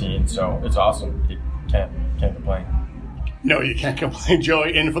 19. So it's awesome. You can't complain. No, you can't complain,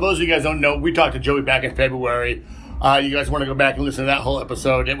 Joey. And for those of you guys who don't know, we talked to Joey back in February. You guys want to go back and listen to that whole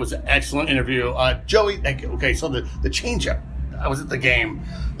episode. It was an excellent interview. Joey, okay, so the changeup, I was at the game.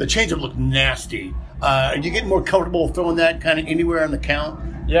 The changeup looked nasty. Are you getting more comfortable throwing that kind of anywhere on the count?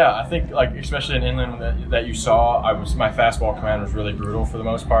 Yeah, I think, especially in inland that you saw, my fastball command was really brutal for the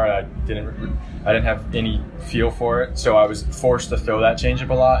most part. I didn't have any feel for it, so I was forced to throw that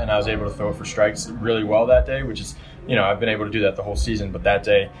changeup a lot, and I was able to throw it for strikes really well that day, which is, I've been able to do that the whole season, but that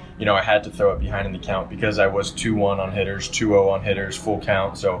day, I had to throw it behind in the count because I was 2-1 on hitters, 2-0 on hitters, full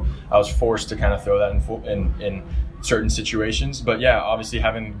count, so I was forced to kind of throw that in certain situations. But yeah, obviously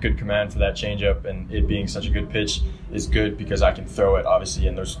having good command for that changeup and it being such a good pitch is good because I can throw it obviously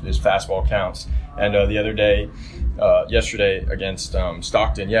in those fastball counts. And the other day, yesterday against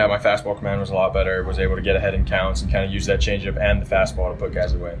Stockton, my fastball command was a lot better. Was able to get ahead in counts and kind of use that changeup and the fastball to put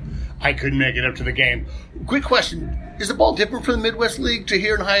guys away. I couldn't make it up to the game. Quick question: is the ball different from the Midwest League to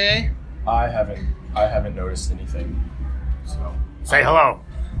here in High A? I haven't noticed anything. So say hello.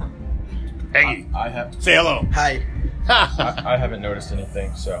 Eggy, say hello. Hi. I haven't noticed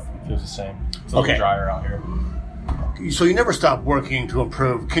anything, so it feels the same. It's a little drier out here. So you never stop working to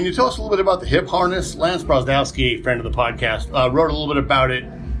improve. Can you tell us a little bit about the hip harness? Lance Brosdowski, friend of the podcast, wrote a little bit about it.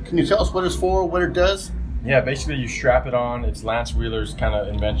 Can you tell us what it's for, what it does? Yeah, basically you strap it on. It's Lance Wheeler's kind of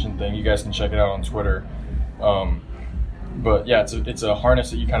invention thing. You guys can check it out on Twitter. But yeah, it's a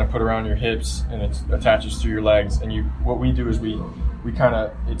harness that you kind of put around your hips and it attaches to your legs. And what we do is we kind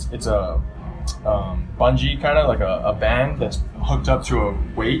of it's a bungee, kind of like a band that's hooked up to a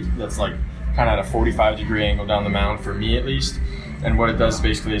weight that's like kind of at a 45-degree angle down the mound, for me at least. And what it does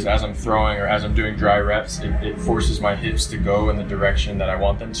basically is as I'm throwing or as I'm doing dry reps, it forces my hips to go in the direction that I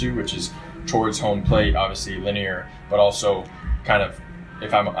want them to, which is towards home plate, obviously linear, but also kind of,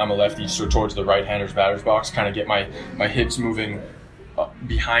 if I'm a lefty, so towards the right-hander's batter's box, kind of get my hips moving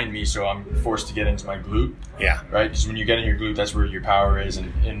behind me, so I'm forced to get into my glute. Yeah. Right? Because when you get in your glute, that's where your power is.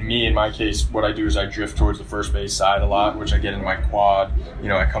 And in my case, what I do is I drift towards the first base side a lot, which I get in my quad.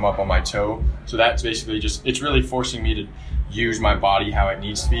 I come up on my toe. So that's basically it's really forcing me to use my body how it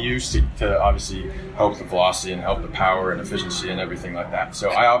needs to be used to obviously help the velocity and help the power and efficiency and everything like that.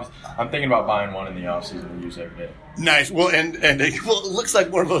 So I'm thinking about buying one in the offseason to use every day. Nice. Well, and it looks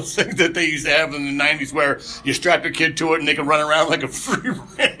like one of those things that they used to have in the 90s where you strap your kid to it and they can run around like a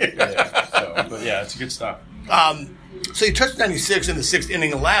freeway. But yeah, it's good stuff. So you touched 96 in the 6th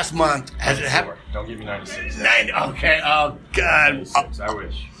inning of last month. Has it happened? Don't give me 96. 90. Okay. Oh, God. 96, I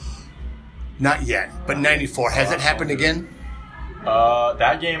wish. Not yet, but 94. Has it happened again?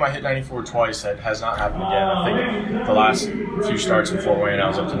 That game I hit 94 twice. That has not happened again. I think the last few starts in Fort Wayne I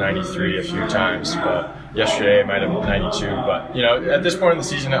was up to 93 a few times, but yesterday I might have 92. But at this point in the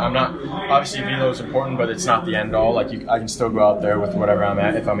season, I'm not, obviously velo is important, but it's not the end all. I can still go out there with whatever I'm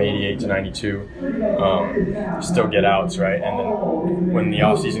at. If I'm 88 to 92, still get outs, right? And then when the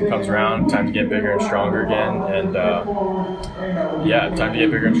off season comes around, time to get bigger and stronger again. And time to get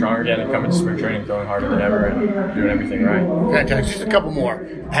bigger and stronger again and come into spring training throwing harder than ever and doing everything right. Fantastic. Just a couple more.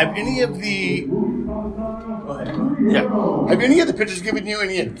 Have any of the pitchers given you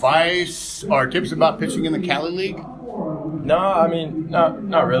any advice or tips about pitching in the Cali League? No, I mean,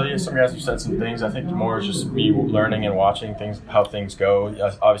 not really. Some guys have said some things. I think more is just me learning and watching how things go.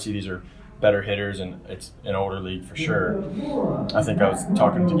 Obviously, these are better hitters, and it's an older league for sure. I think I was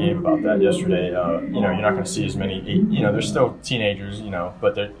talking to Gabe about that yesterday. You're not going to see as many. There's still teenagers,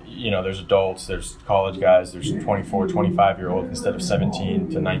 but there's adults, there's college guys, there's 24, 25-year-olds instead of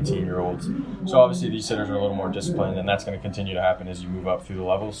 17 to 19-year-olds. So obviously these hitters are a little more disciplined, and that's going to continue to happen as you move up through the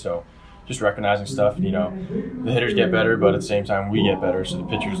levels. So just recognizing stuff. The hitters get better, but at the same time we get better. So the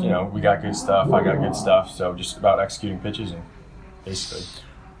pitchers, we got good stuff, I got good stuff. So just about executing pitches and basically.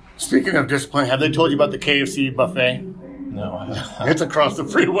 Speaking of discipline, have they told you about the KFC buffet? No. It's across the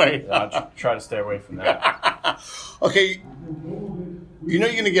freeway. I'll try to stay away from that. Okay. You're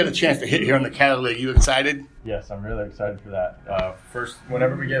going to get a chance to hit here on the Cali League. You excited? Yes, I'm really excited for that. First,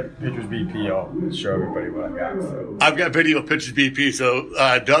 whenever we get Pitchers BP, I'll show everybody what I got. So. I've got video of Pitchers BP, so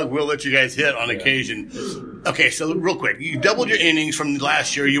Doug will let you guys hit on occasion. Okay, so real quick. You doubled your innings from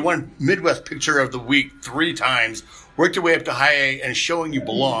last year. You won Midwest Pitcher of the Week 3 times. Worked your way up to High A and showing you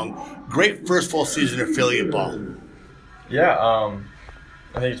belong. Great first full season of affiliate ball. Yeah,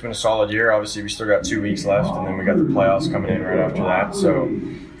 I think it's been a solid year. Obviously, we still got 2 weeks left, and then we got the playoffs coming in right after that. So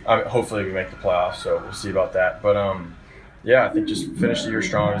hopefully we make the playoffs, so we'll see about that. But, I think just finish the year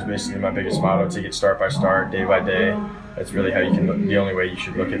strong is basically my biggest motto. Take it start by start, day by day. That's really how you can the only way you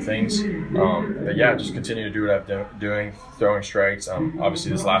should look at things. But yeah, just continue to do what I've been doing, throwing strikes.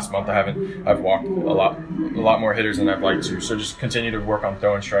 Obviously, this last month I've walked a lot more hitters than I'd like to. So just continue to work on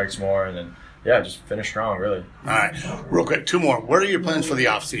throwing strikes more, and then just finish strong. Really. All right, real quick, 2 more. What are your plans for the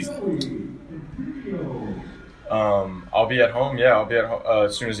off season? I'll be at home. Yeah, I'll be at home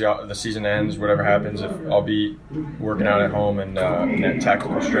as soon as the season ends. Whatever happens, I'll be working out at home in that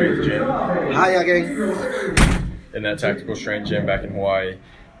tactical strength gym. Hi again. In that tactical strength gym back in Hawaii,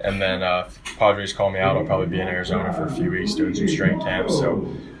 and then Padres call me out. I'll probably be in Arizona for a few weeks doing some strength camps.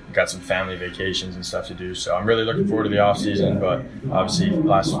 So got some family vacations and stuff to do. So I'm really looking forward to the off season. But obviously,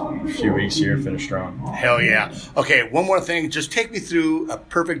 last few weeks here, finish strong. Hell yeah. Okay, one more thing. Just take me through a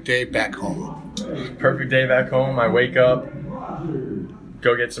perfect day back home. Perfect day back home. I wake up,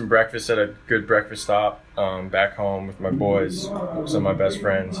 go get some breakfast at a good breakfast stop back home with my boys, some of my best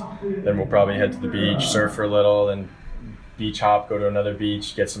friends. Then we'll probably head to the beach, surf for a little, then beach hop, go to another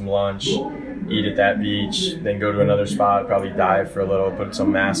beach, get some lunch, eat at that beach, then go to another spot, probably dive for a little, put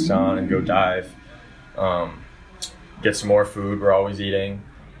some masks on and go dive. Get some more food, we're always eating,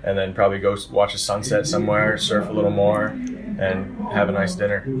 and then probably go watch a sunset somewhere, surf a little more, and have a nice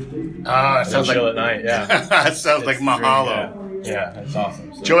dinner. Sounds chill at night, yeah. That sounds like mahalo. Yeah, that's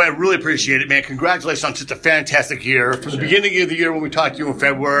awesome. So. Joey, I really appreciate it, man. Congratulations on such a fantastic year. From the beginning of the year when we talked to you in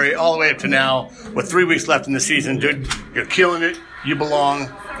February, all the way up to now, with 3 weeks left in the season, dude, you're killing it. You belong.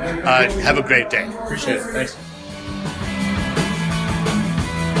 Have a great day. Appreciate it. Thanks.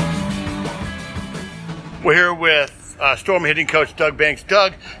 We're here with Storm hitting coach Doug Banks.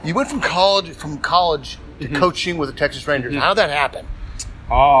 Doug, you went from college to coaching with the Texas Rangers. How did that happen?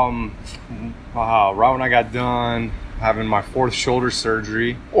 Right when I got done having my 4th shoulder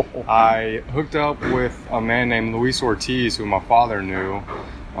surgery, I hooked up with a man named Luis Ortiz, who my father knew,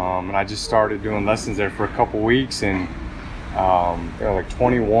 and I just started doing lessons there for a couple weeks, and they were like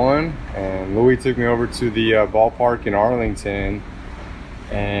 21, and Luis took me over to the ballpark in Arlington,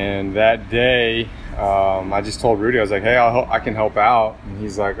 and that day I just told Rudy, I was like, hey, I can help out, and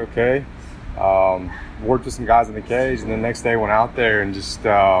he's like, okay. Worked with some guys in the cage, and the next day went out there and just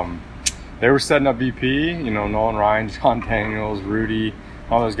they were setting up BP, Nolan Ryan, John Daniels, Rudy,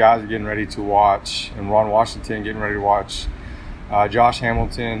 all those guys were getting ready to watch, and Ron Washington getting ready to watch Josh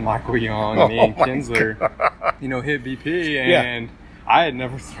Hamilton, Michael Young, and Ian Kinsler, hit BP, and I had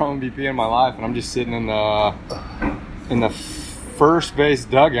never thrown BP in my life, and I'm just sitting in the first base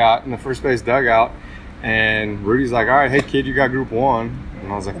dugout, and Rudy's like, all right, hey kid, you got group 1,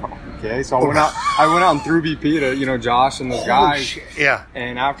 and I was like, oh, okay, so I went out and threw BP to Josh and those guys. Yeah.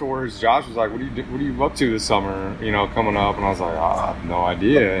 And afterwards, Josh was like, "What are you up to this summer? Coming up?" And I was like, "I have no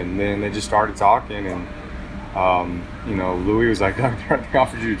idea." And then they just started talking, and Louis was like, "I think I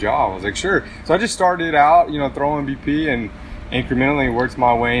offered you a job." I was like, "Sure." So I just started out, throwing BP, and incrementally worked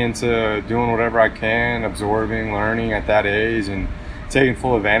my way into doing whatever I can, absorbing, learning at that age, and taking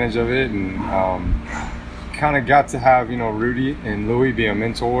full advantage of it, and kind of got to have Rudy and Louis be a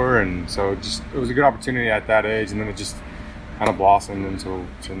mentor, and so it was a good opportunity at that age, and then it just kind of blossomed into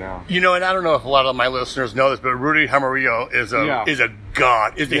now. And I don't know if a lot of my listeners know this, but Rudy Jaramillo is a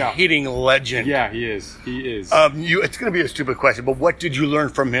god, is a hitting legend. Yeah, he is. It's going to be a stupid question, but what did you learn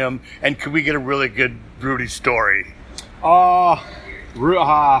from him, and could we get a really good Rudy story?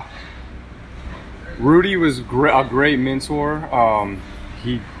 Rudy was a great mentor.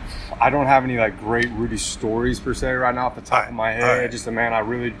 I don't have any great Rudy stories per se right now off the top of my head. Right. Just a man I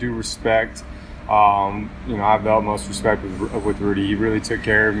really do respect. I have the utmost respect with Rudy. He really took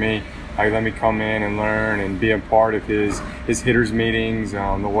care of me. He let me come in and learn and be a part of his hitters meetings,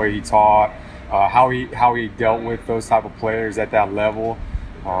 the way he taught, how he dealt with those type of players at that level.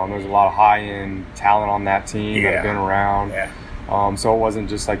 There's a lot of high-end talent on that team that have been around. Yeah. So it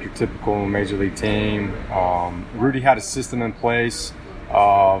wasn't just like your typical major league team. Rudy had a system in place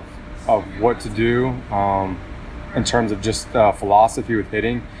of what to do in terms of just philosophy with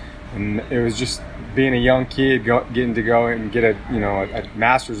hitting, and it was just being a young kid getting to go and get a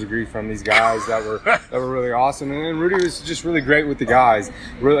master's degree from these guys that were really awesome. And Rudy was just really great with the guys,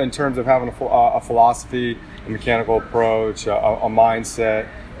 really in terms of having a philosophy, a mechanical approach, a mindset,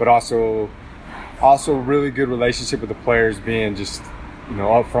 but also really good relationship with the players, being just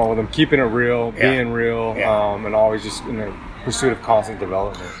up front with them, keeping it real, being real, and always just pursuit of constant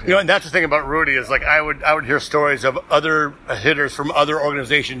development. And that's the thing about Rudy is I would hear stories of other hitters from other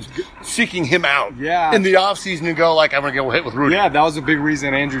organizations seeking him out in the off season and go I'm going to go hit with Rudy. Yeah, that was a big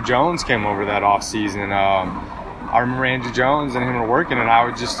reason Andrew Jones came over that off season. I remember Andrew Jones and him were working, and I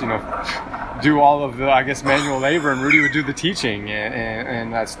would just do all of the manual labor, and Rudy would do the teaching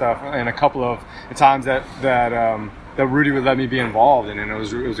and that stuff. And a couple of the times that Rudy would let me be involved in, and it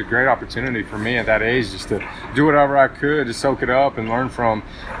was a great opportunity for me at that age just to do whatever I could to soak it up and learn from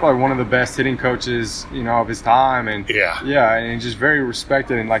probably one of the best hitting coaches, of his time, and and just very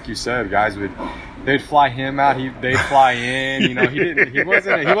respected. And like you said, guys they'd fly him out, they'd fly in. He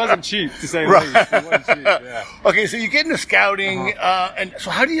wasn't cheap, to say the least. He wasn't cheap. Yeah. Okay, so you get into scouting, and so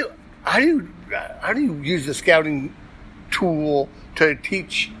how do you use the scouting tool to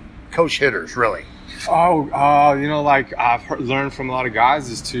teach coach hitters, really? Like I've learned from a lot of guys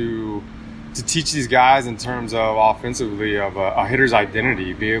is to teach these guys in terms of offensively of a hitter's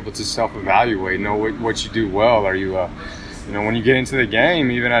identity, be able to self-evaluate, know what you do well. Are you when you get into the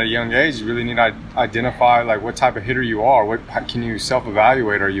game, even at a young age, you really need to identify like what type of hitter you are. How can you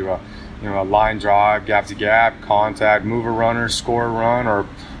self-evaluate? Are you a line drive, gap to gap, contact, move a runner, score a run,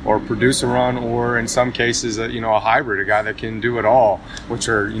 or produce a run, or in some cases, a hybrid, a guy that can do it all, which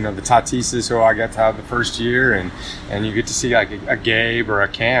are, the Tatises who I got to have the first year, and you get to see like a Gabe or a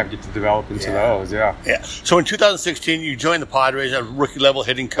Camp get to develop into those. Yeah. So in 2016, you joined the Padres, a rookie level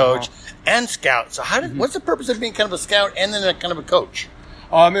hitting coach and scout. So what's the purpose of being kind of a scout and then a kind of a coach?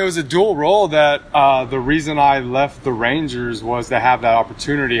 It was a dual role that the reason I left the Rangers was to have that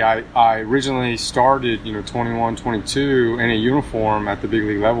opportunity. I originally started, 21, 22 in a uniform at the big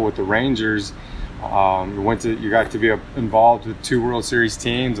league level with the Rangers. You got to be involved with 2 World Series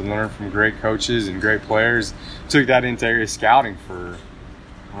teams and learn from great coaches and great players. Took that into area scouting for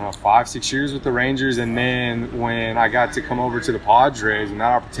 5-6 years with the Rangers, and then when I got to come over to the Padres and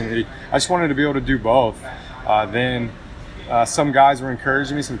that opportunity, I just wanted to be able to do both. Some guys were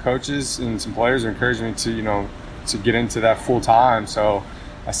encouraging me, some coaches and some players were encouraging me to get into that full time. So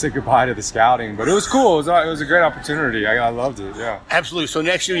I said goodbye to the scouting, but it was cool. It was a great opportunity. I loved it. Yeah, absolutely. So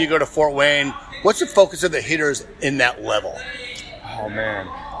next year you go to Fort Wayne. What's the focus of the hitters in that level? Oh man,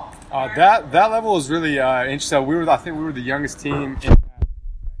 that level is really interesting. I think we were the youngest team. It used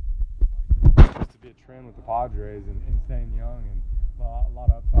to be a trend with the Padres and staying young and a lot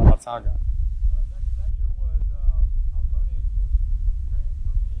of time guys.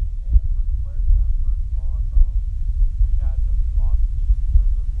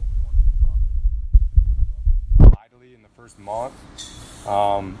 First month,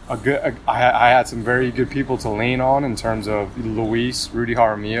 I had some very good people to lean on in terms of Luis, Rudy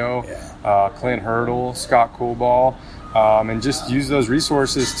Jaramillo, Clint Hurdle, Scott Coolball, and just use those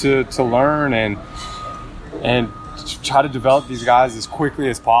resources to learn and try to develop these guys as quickly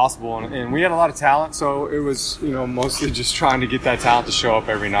as possible. And we had a lot of talent, so it was mostly just trying to get that talent to show up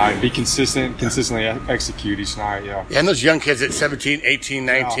every night, be consistently execute each night. Yeah. And those young kids at 17, 18,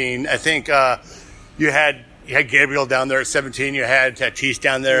 19, I think you had Gabriel down there at 17. You had Tatis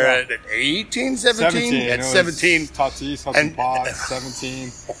down there at 18, 17? At 17. Tatis, Hudson Potts,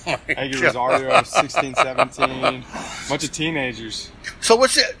 17. Eggy Rosario, 16, 17. Bunch of teenagers. So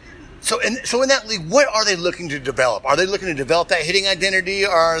what's it? So in that league, what are they looking to develop? Are they looking to develop that hitting identity?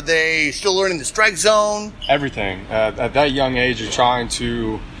 Are they still learning the strike zone? Everything. At that young age, you're trying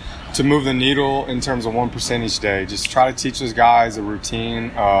to move the needle in terms of 1% each day. Just try to teach those guys a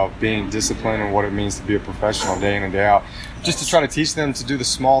routine of being disciplined and what it means to be a professional day in and day out. Just to try to teach them to do the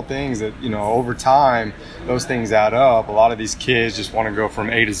small things that, over time, those things add up. A lot of these kids just want to go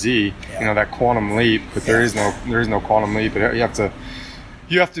from A to Z, that quantum leap, but there is no quantum leap. But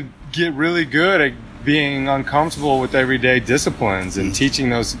you have to get really good at being uncomfortable with everyday disciplines and teaching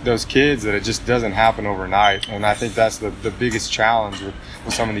those kids that it just doesn't happen overnight. And I think that's the biggest challenge with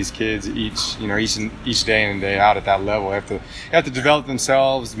some of these kids each day in and day out at that level. They have to develop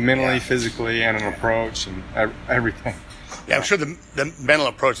themselves mentally, physically, and an approach and everything. Yeah, I'm sure the mental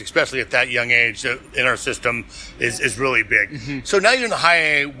approach, especially at that young age in our system, is really big. Mm-hmm. So now you're in the high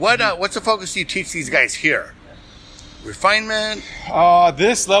A. What's the focus you teach these guys here? Refinement?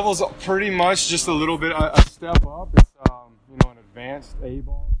 This level's pretty much just a little bit a step up. It's an advanced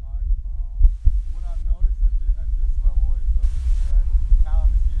A-ball type. What I've noticed at this level is that the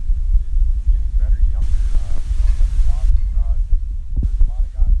talent is getting better younger. There's a lot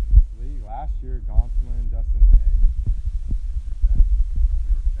of guys in this league. Last year, Gonsolin, Dustin May.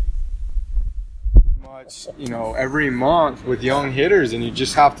 We were facing every month with young hitters, and you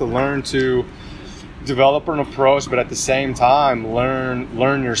just have to learn to develop an approach, but at the same time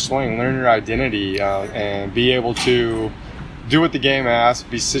learn your swing, learn your identity, and be able to do what the game asks,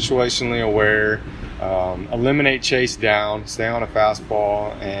 be situationally aware, eliminate chase down, stay on a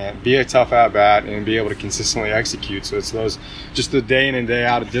fastball, and be a tough at bat and be able to consistently execute. So it's those, just the day in and day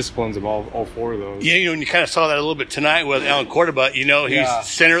out of disciplines of all four of those. Yeah, and you kind of saw that a little bit tonight with Alan Cordoba. He's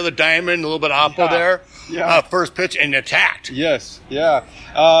center of the diamond, a little bit oppo there. Yeah. First pitch and attacked. Yes, yeah.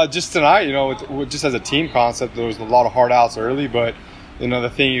 Just tonight, just as a team concept, there was a lot of hard outs early, but the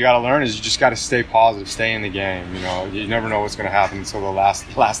thing you got to learn is you just got to stay positive, stay in the game. You never know what's going to happen until the last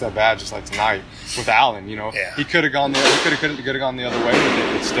at bat, just like tonight with Allen. He could have gone the other way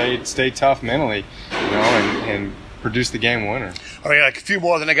with it, but stayed tough mentally, and produced the game winner. All right, like a few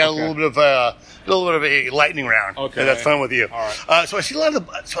more, then I got a little bit of a lightning round. Okay, that's fun with you. All right. So I see a lot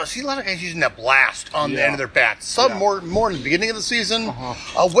of guys using that blast on the end of their bats. Some more in the beginning of the season.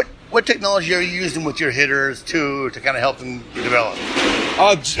 What technology are you using with your hitters to kind of help them develop?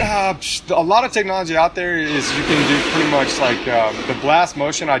 A lot of technology out there is you can do pretty much like the blast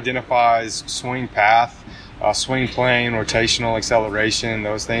motion identifies swing path, swing plane, rotational acceleration,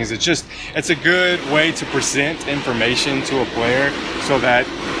 those things. It's a good way to present information to a player so that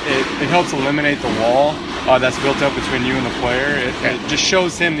it helps eliminate the wall that's built up between you and the player. It just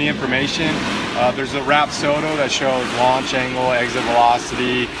shows him the information. There's a Rapsodo that shows launch angle, exit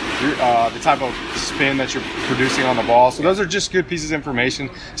velocity, the type of spin that you're producing on the ball. So those are just good pieces of information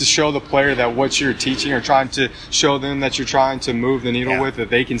to show the player that what you're teaching or trying to show them that you're trying to move the needle with,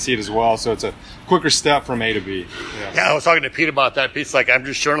 that they can see it as well. So it's a quicker step from A to B. Yeah, I was talking to Pete about that. Pete's like, I'm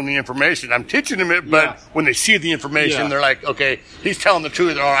just showing them the information. I'm teaching them it, but when they see the information, they're like, okay, he's telling the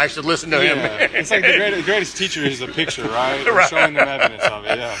truth, or I should listen to him. It's like the greatest teacher is a picture, right? Right. Showing them evidence of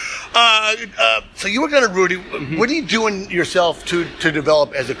it, so you work under Rudy. What are you doing yourself to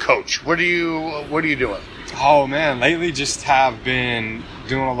develop as a coach? What are you doing? Oh man, lately just have been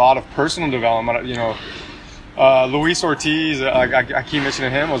doing a lot of personal development. Luis Ortiz, I keep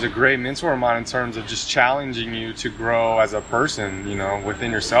mentioning him, was a great mentor of mine in terms of just challenging you to grow as a person,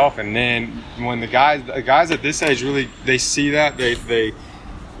 within yourself. And then when the guys at this age really, they see that, they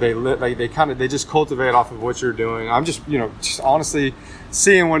just cultivate off of what you're doing. I'm just honestly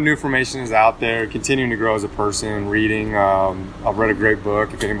seeing what new information is out there, continuing to grow as a person, reading. I've read a great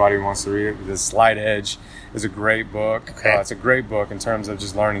book. If anybody wants to read it, The Slight Edge is a great book. Okay. It's a great book in terms of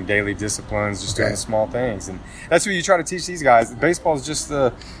just learning daily disciplines, just doing small things. And that's what you try to teach these guys. Baseball is just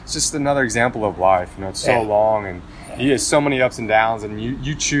another example of life. It's so long, and you have so many ups and downs, and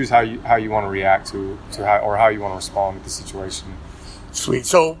you choose how you want to react to how you want to respond to the situation. Sweet.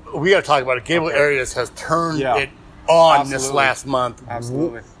 So we got to talk about it. Gabriel Arias has turned it on this last month.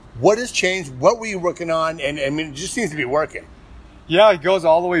 Absolutely. What has changed? What were you working on? And I mean, it just seems to be working. Yeah, it goes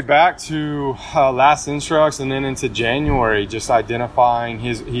all the way back to last instructs and then into January, just identifying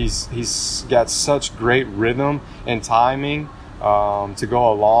he's got such great rhythm and timing to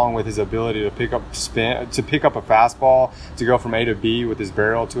go along with his ability to pick up a fastball, to go from A to B with his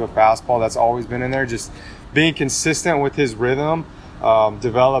barrel to a fastball. That's always been in there. Just being consistent with his rhythm,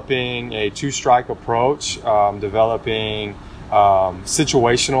 developing a two-strike approach, developing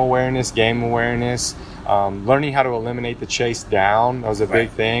situational awareness, game awareness, learning how to eliminate the chase down. That was a big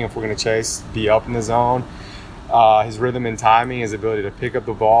thing. If we're going to chase, be up in the zone. His rhythm and timing, his ability to pick up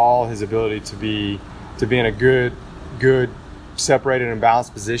the ball, his ability to be in a good separated and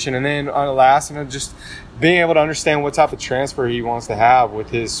balanced position. And then last, just being able to understand what type of transfer he wants to have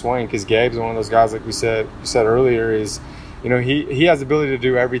with his swing. Because Gabe's one of those guys, like you said earlier, is he has the ability to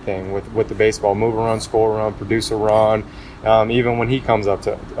do everything with the baseball: move a run, score a run, produce a run. Even when he comes up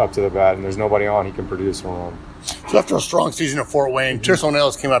to the bat and there's nobody on, he can produce a run. So after a strong season at Fort Wayne, Tirso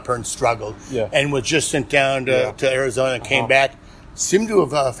Nellis came up here and struggled, and was just sent down to Arizona and came back. Seemed to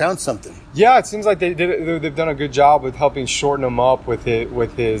have found something. Yeah, it seems like they've done a good job with helping shorten him up with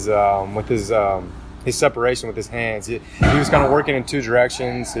his separation with his hands. He was kind of working in two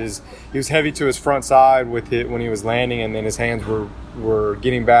directions. He was heavy to his front side with it when he was landing, and then his hands were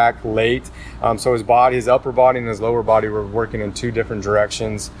getting back late. So his upper body and his lower body were working in two different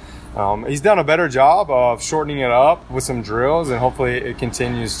directions. He's done a better job of shortening it up with some drills, and hopefully it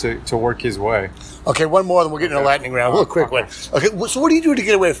continues to work his way. Okay, one more, then we'll get into the lightning round. A little quick one. Okay, so what do you do to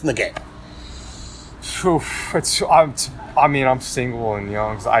get away from the game? I'm single and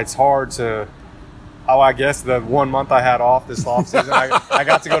young. So it's hard to. I guess the 1 month I had off this off season, I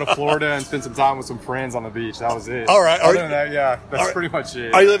got to go to Florida and spend some time with some friends on the beach. That was it. All right. Other than that, that's pretty much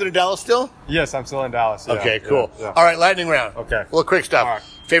it. Are you living in Dallas still? Yes, I'm still in Dallas. Yeah, okay, cool. Yeah. All right, lightning round. Okay. A little quick stuff. Right.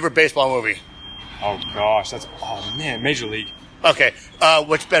 Favorite baseball movie? Oh, gosh. Major League. Okay.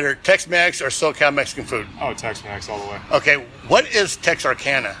 What's better, Tex-Mex or SoCal Mexican food? Oh, Tex-Mex all the way. Okay. What is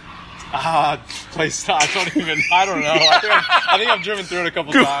Texarkana? Place. I don't know. I think I've driven through it a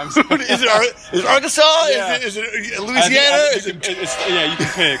couple times. Is it Arkansas? Yeah. Is it Louisiana? You can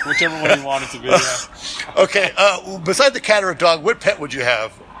pick whichever one you want it to be. Yeah. Okay. Besides the cat or a dog, what pet would you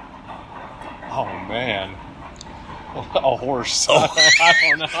have? Oh man, a horse. I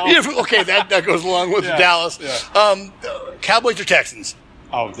don't know. Yeah, okay, that goes along with Dallas. Yeah. Cowboys or Texans?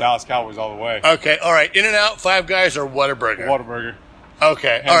 Oh, Dallas Cowboys all the way. Okay, all right. In-N-Out, Five Guys, or Whataburger? Whataburger.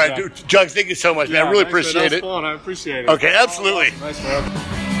 Okay, all right. Jugs, thank you so much, man. I really appreciate it. That was fun. I appreciate it. Okay, absolutely. Nice, man.